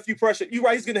 Got a few pressure. You're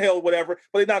right, he's getting held, whatever,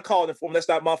 but they're not calling it for him. That's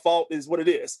not my fault, is what it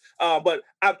is. But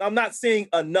I'm not seeing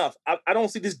enough. I don't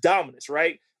see this dominance,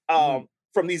 right,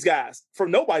 from these guys,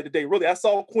 from nobody today, really. I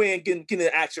saw Quinn getting in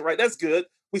action, right? That's good.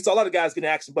 We saw a lot of guys getting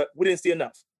action, but we didn't see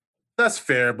enough. That's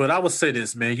fair, but I would say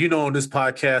this, man. On this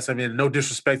podcast, I mean, no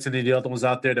disrespect to any of the other ones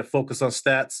out there that focus on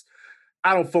stats.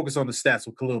 I don't focus on the stats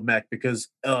with Khalil Mack because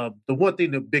the one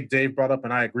thing that Big Dave brought up,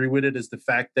 and I agree with it, is the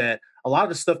fact that a lot of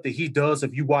the stuff that he does,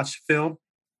 if you watch film,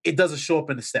 it doesn't show up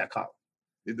in the stat column.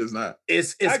 It does not.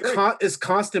 It's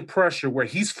constant pressure where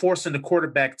he's forcing the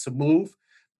quarterback to move.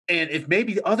 And if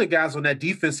maybe other guys on that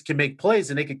defense can make plays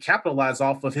and they can capitalize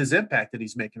off of his impact that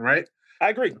he's making, right? I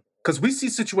agree. Because we see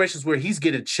situations where he's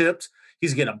getting chipped,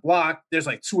 he's getting blocked, there's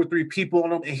like 2 or 3 people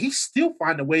on him, and he's still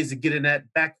finding ways to get in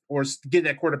that back or get in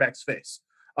that quarterback's face.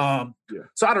 So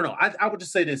I don't know. I would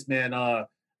just say this, man.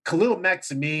 Khalil Mack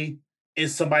to me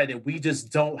is somebody that we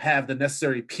just don't have the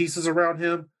necessary pieces around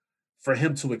him for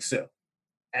him to excel.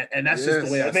 And that's just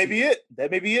the way That may be it. That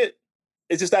may be it.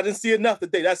 It's just I didn't see enough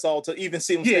today. That's all to even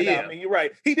see him stand out. I mean, you're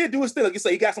right. He did do his thing. Like you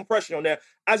say, he got some pressure on there.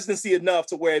 I just didn't see enough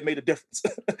to where it made a difference.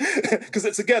 Because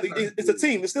it's together. It's a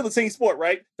team. It's still a team sport,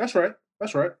 right? That's right.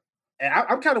 And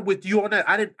I'm kind of with you on that.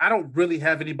 I don't really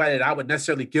have anybody that I would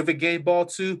necessarily give a game ball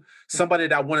to. Somebody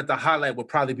that I wanted to highlight would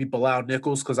probably be Bilal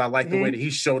Nichols because I like the way that he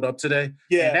showed up today.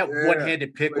 Yeah. And that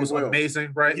one-handed pick was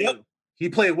amazing, right? Yep. He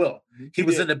played well. He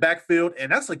was in the backfield,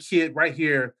 and that's a kid right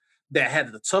here that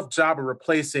had the tough job of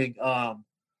replacing our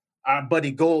buddy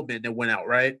Goldman that went out,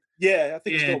 right? Yeah, I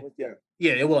think it's Goldman, yeah.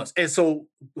 Yeah, it was. And so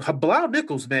Bilal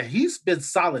Nichols, man, he's been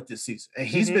solid this season, and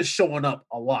he's been showing up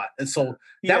a lot. And so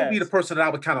that would be the person that I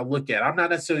would kind of look at. I'm not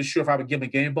necessarily sure if I would give him a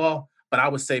game ball, but I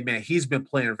would say, man, he's been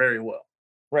playing very well.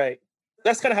 Right.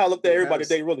 That's kind of how I looked at everybody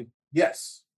today, really.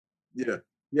 Yes. Yeah.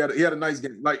 He had a nice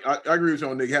game. Like I agree with you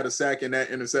on Nick. He had a sack and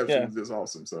that interception was just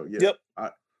awesome. So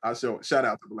I shout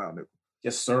out to Bilal Nichols.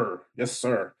 Yes, sir. Yes,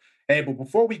 sir. Hey, but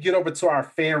before we get over to our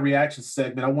fan reaction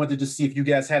segment, I wanted to just see if you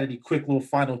guys had any quick little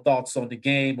final thoughts on the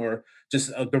game or just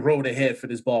the road ahead for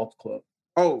this ball club.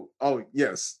 Oh,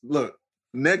 yes. Look,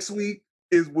 next week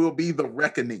will be the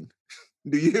reckoning.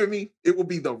 Do you hear me? It will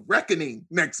be the reckoning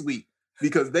next week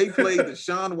because they play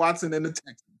Deshaun Watson and the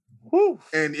Texans. Woo.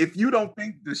 And if you don't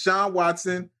think Deshaun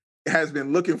Watson has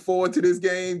been looking forward to this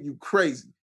game, you crazy.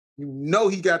 You know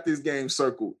he got this game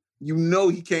circled. You know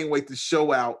he can't wait to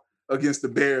show out against the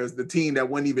Bears, the team that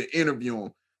wouldn't even interview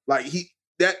him.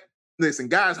 Listen,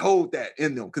 guys hold that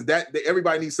in them because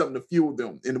everybody needs something to fuel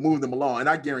them and to move them along. And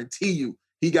I guarantee you,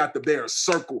 he got the Bears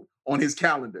circled on his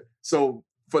calendar. So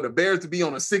for the Bears to be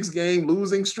on a 6-game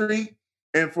losing streak,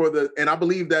 and I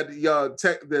believe that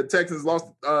the Texans lost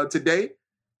today,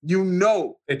 you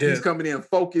know he's coming in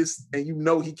focused, and you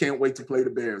know he can't wait to play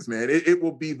the Bears, man. It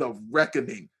will be the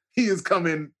reckoning. He is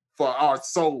coming for our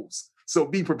souls. So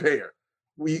be prepared.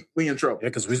 We in trouble. Yeah,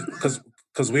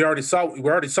 because we already saw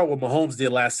what Mahomes did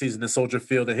last season in Soldier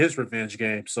Field in his revenge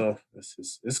game. So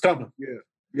it's coming.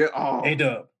 Yeah. Oh,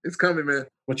 A-Dub, it's coming, man.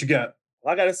 what you got?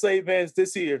 All I gotta say, man, is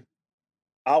this year.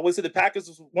 I always said the Packers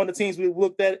was one of the teams we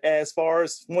looked at as far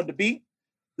as wanted to beat.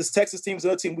 This Texas team is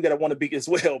another team we gotta want to beat as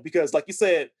well. Because, like you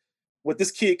said, with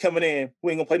this kid coming in, who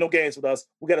ain't gonna play no games with us,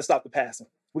 we gotta stop the passing.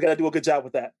 We gotta do a good job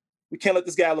with that. We can't let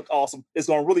this guy look awesome. It's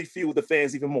gonna really fuel the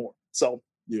fans even more. So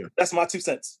that's my 2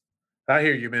 cents. I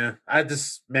hear you, man.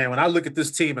 When I look at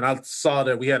this team and I saw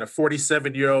that we had a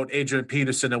 47-year-old Adrian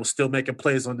Peterson that was still making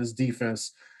plays on this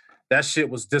defense, that shit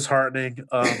was disheartening.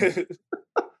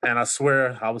 And I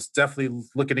swear I was definitely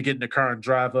looking to get in the car and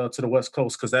drive to the West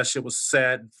Coast because that shit was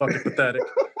sad and fucking pathetic.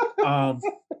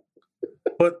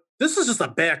 But this is just a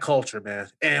bad culture, man.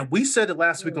 And we said it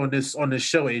last week on this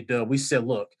show, A-Dub. We said,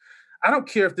 look, I don't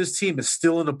care if this team is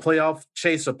still in the playoff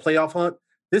chase or playoff hunt.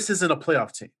 This isn't a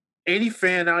playoff team. Any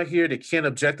fan out here that can't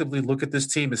objectively look at this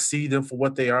team and see them for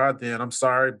what they are, then I'm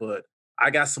sorry, but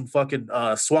I got some fucking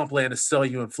swampland to sell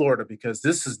you in Florida because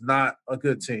this is not a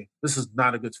good team. This is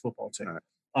not a good football team.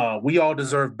 We all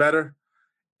deserve better.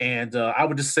 And I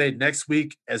would just say next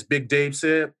week, as Big Dave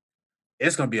said,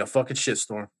 it's going to be a fucking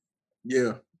shitstorm.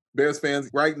 Yeah. Bears fans,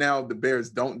 right now, the Bears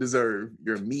don't deserve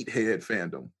your meathead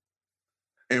fandom.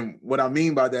 And what I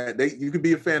mean by that, you could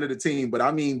be a fan of the team, but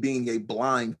I mean being a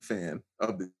blind fan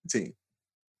of the team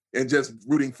and just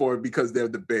rooting for it because they're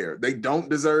the Bear. They don't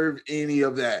deserve any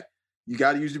of that. You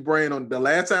got to use your brain on. The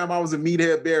last time I was a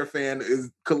meathead Bear fan is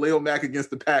Khalil Mack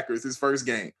against the Packers, his first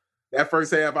game. That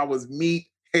first half, I was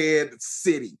meathead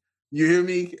city. You hear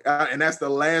me? And that's the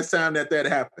last time that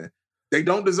happened. They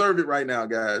don't deserve it right now,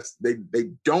 guys. They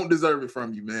don't deserve it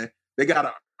from you, man. They got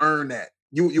to earn that.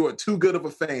 You are too good of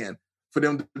a fan for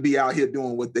them to be out here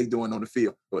doing what they're doing on the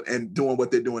field and doing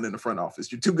what they're doing in the front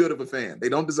office. You're too good of a fan. They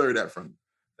don't deserve that from you.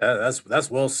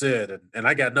 That's well said, and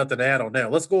I got nothing to add on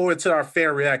that. Let's go into our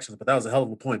fan reactions, but that was a hell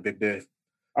of a point, Big Dave.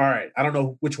 All right, I don't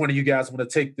know which one of you guys want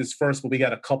to take this first, but we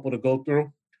got a couple to go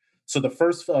through. So the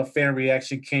first fan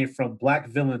reaction came from Black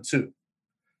Villain 2,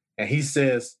 and he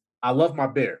says, "I love my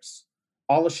Bears.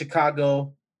 All of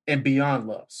Chicago and beyond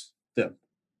loves them,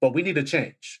 but we need a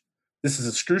change. This is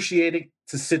excruciating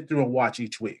to sit through and watch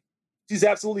each week." She's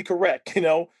absolutely correct,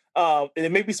 and there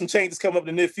may be some changes coming up in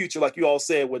the near future, like you all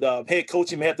said, with head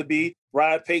coaching may have to be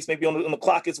Ryan Pace, maybe on the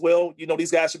clock as well.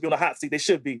 These guys should be on the hot seat. They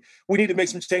should be. We need to make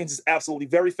some changes absolutely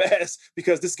very fast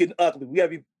because this is getting ugly.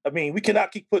 We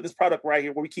cannot keep putting this product right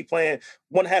here where we keep playing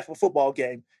one half of a football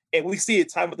game, and we see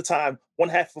it time after time, one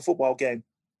half of a football game.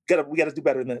 We got to do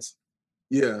better than this.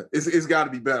 Yeah, it's got to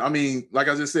be better. I mean, like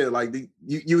I just said, like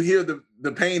you hear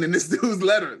the pain in this dude's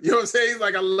letter. You know what I'm saying? He's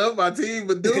like, I love my team,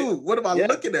 but dude, what am I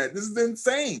looking at? This is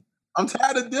insane. I'm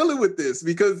tired of dealing with this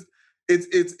because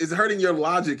it's hurting your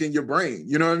logic in your brain.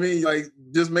 You know what I mean? Like,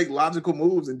 just make logical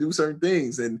moves and do certain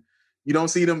things, and you don't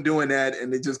see them doing that,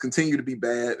 and they just continue to be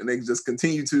bad, and they just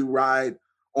continue to ride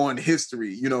on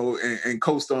history, and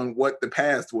coast on what the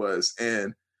past was,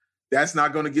 and that's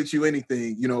not going to get you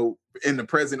anything, in the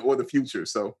present or the future.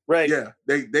 So, right. Yeah,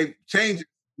 they change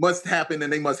must happen,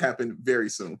 and they must happen very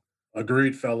soon.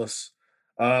 Agreed, fellas.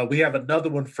 We have another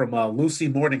one from Lucy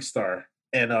Morningstar,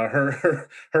 and her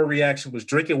reaction was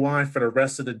drinking wine for the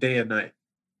rest of the day and night.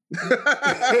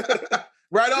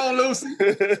 Right on, Lucy.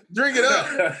 Drink it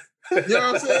up. You know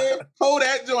what I'm saying? Hold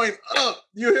that joint up.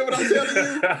 You hear what I'm telling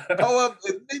you? Hold up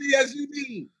as many as you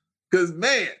need. Because,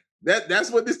 man,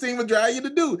 that's what this team would drive you to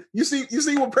do. You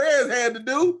see what Perez had to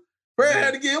do? Perez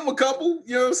had to give him a couple.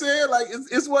 You know what I'm saying? Like,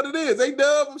 it's what it is.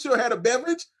 A-Dub, I'm sure, had a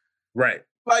beverage. Right.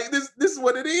 Like, this is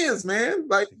what it is, man.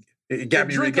 Like, it got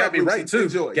me right, too.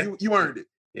 Enjoy. You earned it.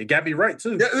 It got me right,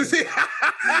 too. Yeah, see?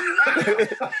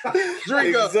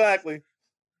 Drink up. Exactly.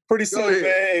 Pretty soon,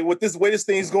 man, with this way this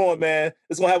thing's going, man,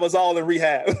 it's going to have us all in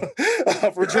rehab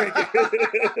for drinking.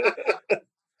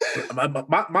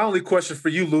 My only question for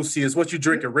you, Lucy, is what you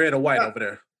drinking, red or white over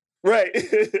there? Right.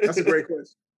 That's a great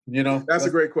question. That's a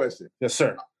great question. Yes,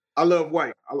 sir. I love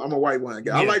white. I'm a white wine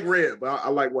guy. Yeah. I like red, but I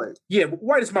like white. Yeah,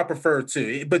 white is my preferred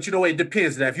too. But it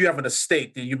depends. That if you're having a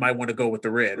steak, then you might want to go with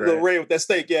the red, right? The red with that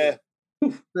steak, yeah.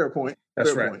 Fair point.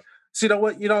 That's right. Point. So you know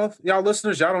what? Y'all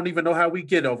listeners, y'all don't even know how we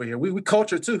get over here. We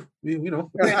culture too.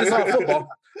 It's all football.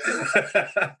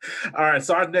 All right.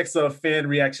 So our next fan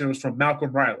reaction was from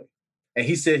Malcolm Riley. And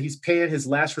he said he's paying his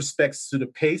last respects to the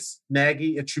Pace,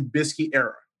 Nagy, and Trubisky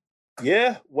era.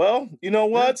 Yeah, well, you know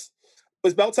what?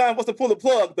 It's about time for us to pull the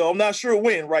plug, though. I'm not sure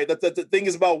when, right? The thing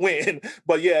is about when.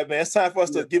 But yeah, man, it's time for us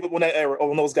to give up on that era,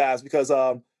 on those guys, because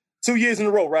 2 years in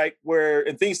a row, right,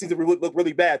 and things seem to look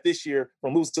really bad this year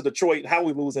from losing to Detroit, how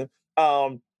we losing.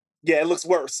 It looks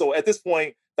worse. So at this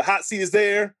point, the hot seat is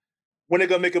there. When they're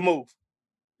gonna make a move?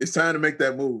 It's time to make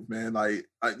that move, man. Like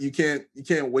you can't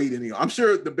wait any. I'm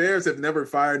sure the Bears have never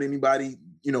fired anybody,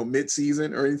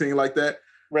 mid-season or anything like that.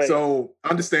 Right. So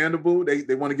understandable.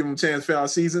 They want to give them a chance for our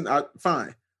season.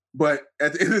 Fine. But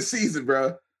at the end of the season,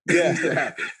 bro, it needs to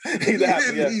happen.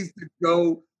 It needs to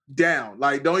go down.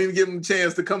 Like, don't even give him a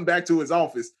chance to come back to his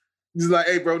office. He's like,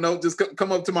 hey, bro, no, just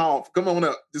come up to my office. Come on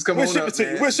up. Just come on up,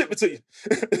 man. We'll ship it to you.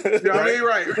 You know what I mean?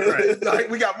 Right. Like,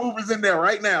 we got movers in there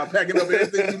right now, packing up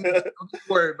everything. Don't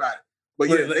worry about it. But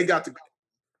yeah, they got to go.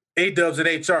 A-Dub's in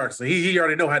HR, so he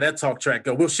already know how that talk track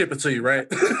go. We'll ship it to you, right?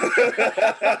 We got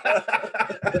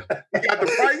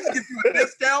the price, get you a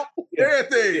discount,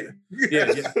 everything.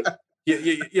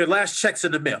 Yeah. Your last check's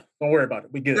in the mail. Don't worry about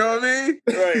it. We good. You know what I mean?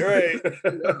 Right.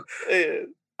 Yeah.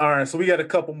 All right, so we got a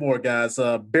couple more guys.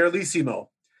 Berlissimo,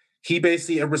 he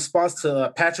basically, in response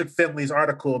to Patrick Finley's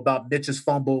article about Mitch's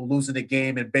fumble, losing the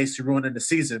game, and basically ruining the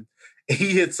season,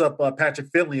 he hits up Patrick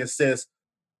Finley and says,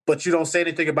 but you don't say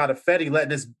anything about Ifedi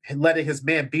letting his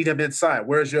man beat him inside.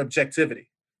 Where's your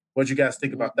objectivity? What'd you guys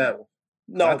think about that one?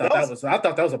 No, I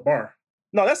thought that was a bar.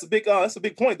 No, that's a big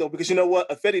point though, because you know what,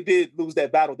 Ifedi did lose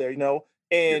that battle there.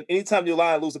 And anytime your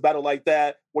line lose a battle like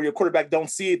that, where your quarterback don't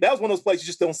see it, that was one of those plays you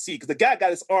just don't see because the guy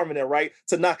got his arm in there, right,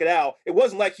 to knock it out. It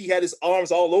wasn't like he had his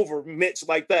arms all over Mitch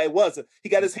like that. It wasn't. He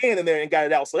got his hand in there and got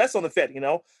it out. So that's on the Fed,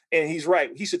 And he's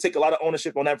right. He should take a lot of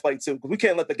ownership on that play too, because we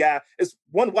can't let the guy. It's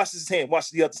one washes his hand,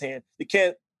 washes the other's hand. You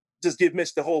can't just give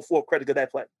Mitch the whole full credit of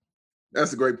that play.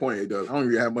 That's a great point, Doug. I don't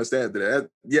even have much to add to that.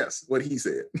 Yes, what he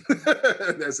said.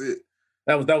 That's it.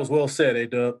 That was well said,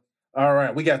 A-Dub. All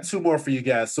right, we got 2 more for you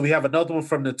guys. So we have another one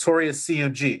from Notorious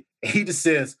CMG. He just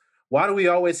says, "Why do we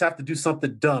always have to do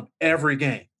something dumb every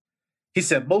game?" He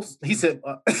said most games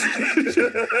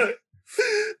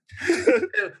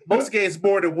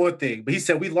more than one thing, but he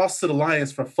said we lost to the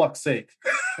Lions for fuck's sake.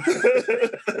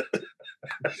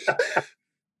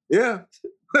 Yeah.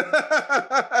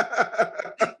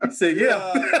 He said,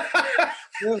 yeah.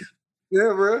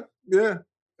 Yeah, bro. Yeah.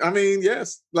 I mean,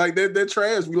 yes. Like they're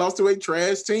trash. We lost to a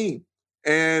trash team.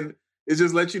 And it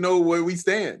just lets you know where we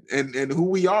stand and who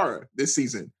we are this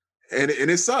season. And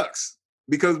it sucks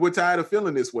because we're tired of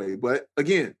feeling this way. But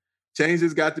again,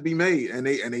 changes got to be made, and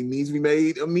they need to be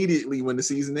made immediately when the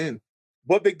season ends.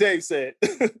 What Big Dave said.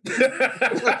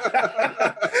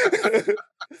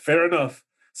 Fair enough.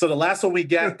 So the last one we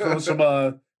got comes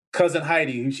from cousin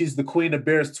Heidi, who she's the queen of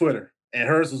Bears Twitter, and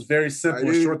hers was very simple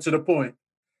and short to the point.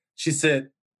 She said,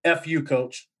 "F you,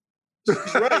 coach."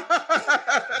 Right.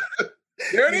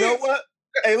 There it You know is. what?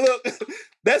 Hey, look,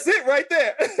 that's it right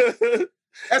there.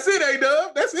 That's it,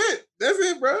 A-Dub. That's it. That's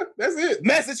it, bro. That's it.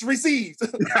 Message received.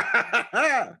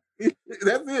 That's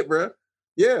it, bro.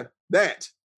 Yeah, that.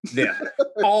 Yeah.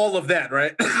 All of that,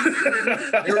 right?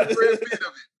 Every bit of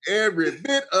it. Every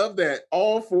bit of that.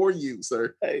 All for you,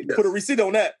 sir. Hey, Yes. put a receipt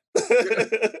on that.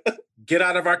 Get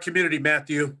out of our community,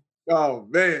 Matthew. Oh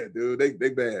man, dude, they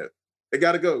bad. They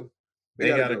gotta go. They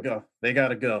gotta go. They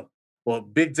gotta go. Well,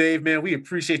 Big Dave, man, we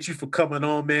appreciate you for coming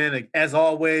on, man. And as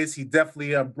always, he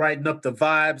definitely brightened up the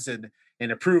vibes and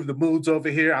improved the moods over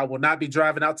here. I will not be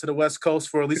driving out to the West Coast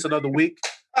for at least another week.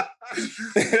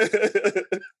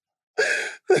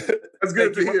 That's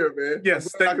good to hear, man.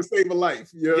 Yes, I can save a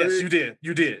life. You know what I Yes, mean? you did.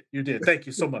 You did. You did. Thank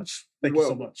you so much. Thank You're you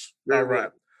so welcome. much. Very All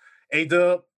right.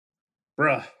 A-Dub,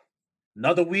 bruh,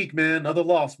 another week, man. Another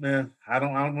loss, man. I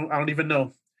don't even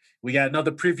know. We got another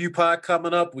preview pod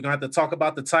coming up. We're gonna have to talk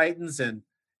about the Titans, and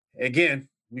again,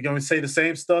 we're gonna say the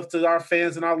same stuff to our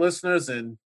fans and our listeners,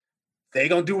 and they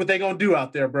gonna do what they gonna do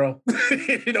out there, bro.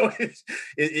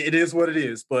 It is what it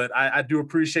is. But I do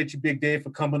appreciate you, Big Dave, for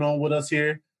coming on with us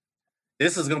here.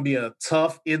 This is going to be a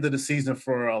tough end of the season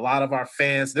for a lot of our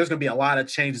fans. There's going to be a lot of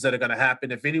changes that are going to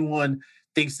happen. If anyone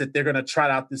thinks that they're going to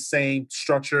try out the same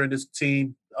structure in this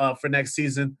team for next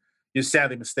season, you're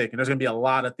sadly mistaken. There's going to be a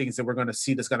lot of things that we're going to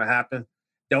see that's going to happen.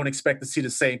 Don't expect to see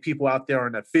the same people out there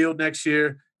on the field next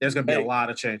year. There's going to be a lot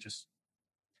of changes.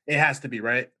 It has to be,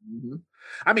 right? Mm-hmm.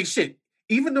 I mean, shit,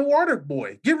 even the water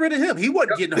boy, get rid of him. He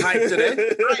wasn't getting hyped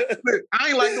today. I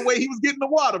ain't like the way he was getting the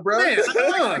water, bro. Man,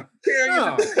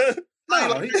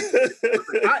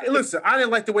 listen, I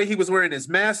didn't like the way he was wearing his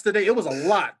mask today. It was a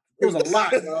lot. It was a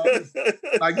lot.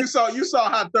 Like you saw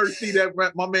how thirsty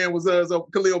that my man was,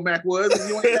 Khalil Mack was, and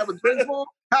you ain't have a drink for him?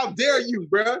 How dare you,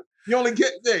 bro? You only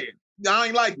get there. I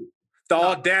ain't like it. The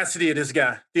audacity of this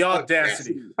guy. The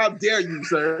audacity. How dare you,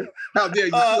 sir? How dare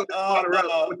you fill the water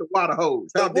up with the water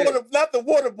hose? Not the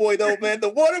water boy, though, man. The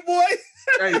water boy.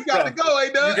 Hey, you got to go,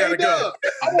 A-Dub. You gotta go.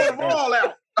 I want them all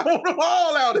out. I want them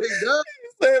all out, A-Dub.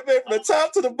 Say it, man, from the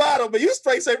top to the bottom, but you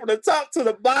straight say from the top to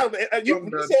the bottom. And you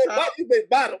said bottom, you said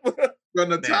bottom. From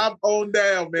the top on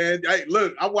down, man. Hey,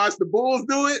 look, I watched the Bulls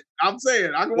do it. I'm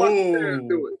saying I can watch the Bears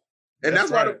do it. And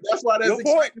that's why that's Good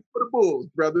point. expected for the Bulls,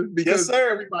 brother, because Yes, sir.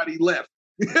 everybody left.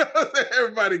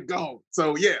 Everybody gone.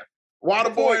 So yeah, water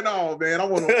boy and all, man. I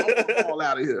want them all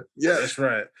out of here. Yeah, That's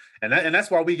right. And that's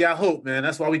why we got hope, man.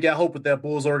 That's why we got hope with that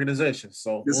Bulls organization.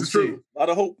 So this we'll is see. true. A lot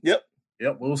of hope. Yep.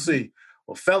 Yep, we'll see.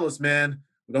 Well, fellas, man,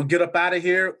 we're going to get up out of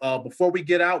here. Before we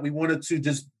get out, we wanted to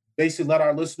just basically let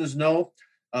our listeners know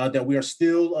that we are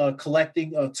still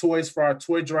collecting toys for our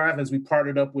toy drive as we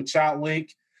partnered up with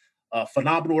ChildLink.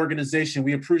 Phenomenal organization.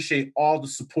 We appreciate all the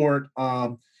support.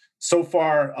 So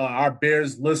far, our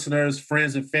Bears listeners,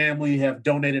 friends, and family have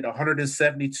donated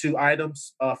 172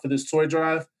 items for this toy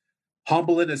drive.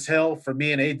 Humbling as hell for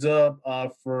me and A-Dub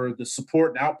for the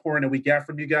support and outpouring that we got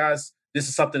from you guys. This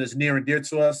is something that's near and dear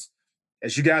to us.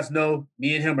 As you guys know,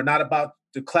 me and him are not about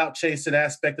the clout chasing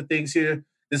aspect of things here.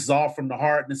 This is all from the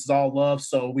heart. And this is all love.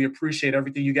 So we appreciate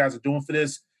everything you guys are doing for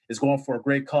this. It's going for a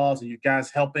great cause, and you guys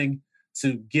helping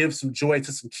to give some joy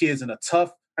to some kids in a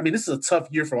tough, this is a tough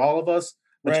year for all of us.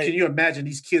 But Right. Can you imagine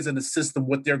these kids in the system,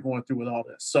 what they're going through with all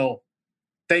this? So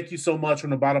thank you so much from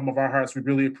the bottom of our hearts. We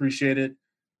really appreciate it.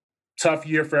 Tough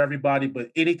year for everybody, but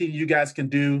anything you guys can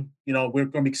do, we're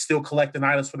going to be still collecting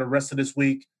items for the rest of this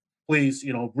week. Please,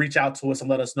 reach out to us and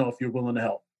let us know if you're willing to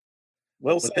help.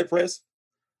 Well said, Prez.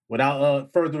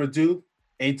 Without further ado,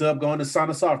 A-Dub going to sign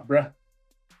us off, bruh.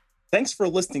 Thanks for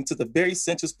listening to the Barry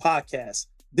Centers podcast.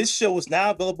 This show is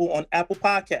now available on Apple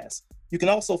Podcasts. You can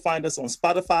also find us on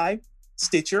Spotify,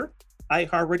 Stitcher,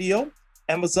 iHeartRadio,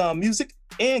 Amazon Music,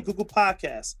 and Google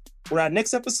Podcasts. For our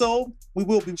next episode, we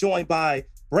will be joined by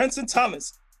Branson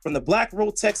Thomas from the Black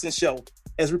Road Texans show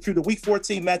as we preview the Week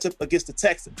 14 matchup against the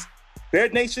Texans. Bear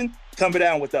Nation, come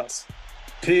down with us.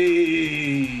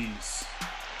 Peace.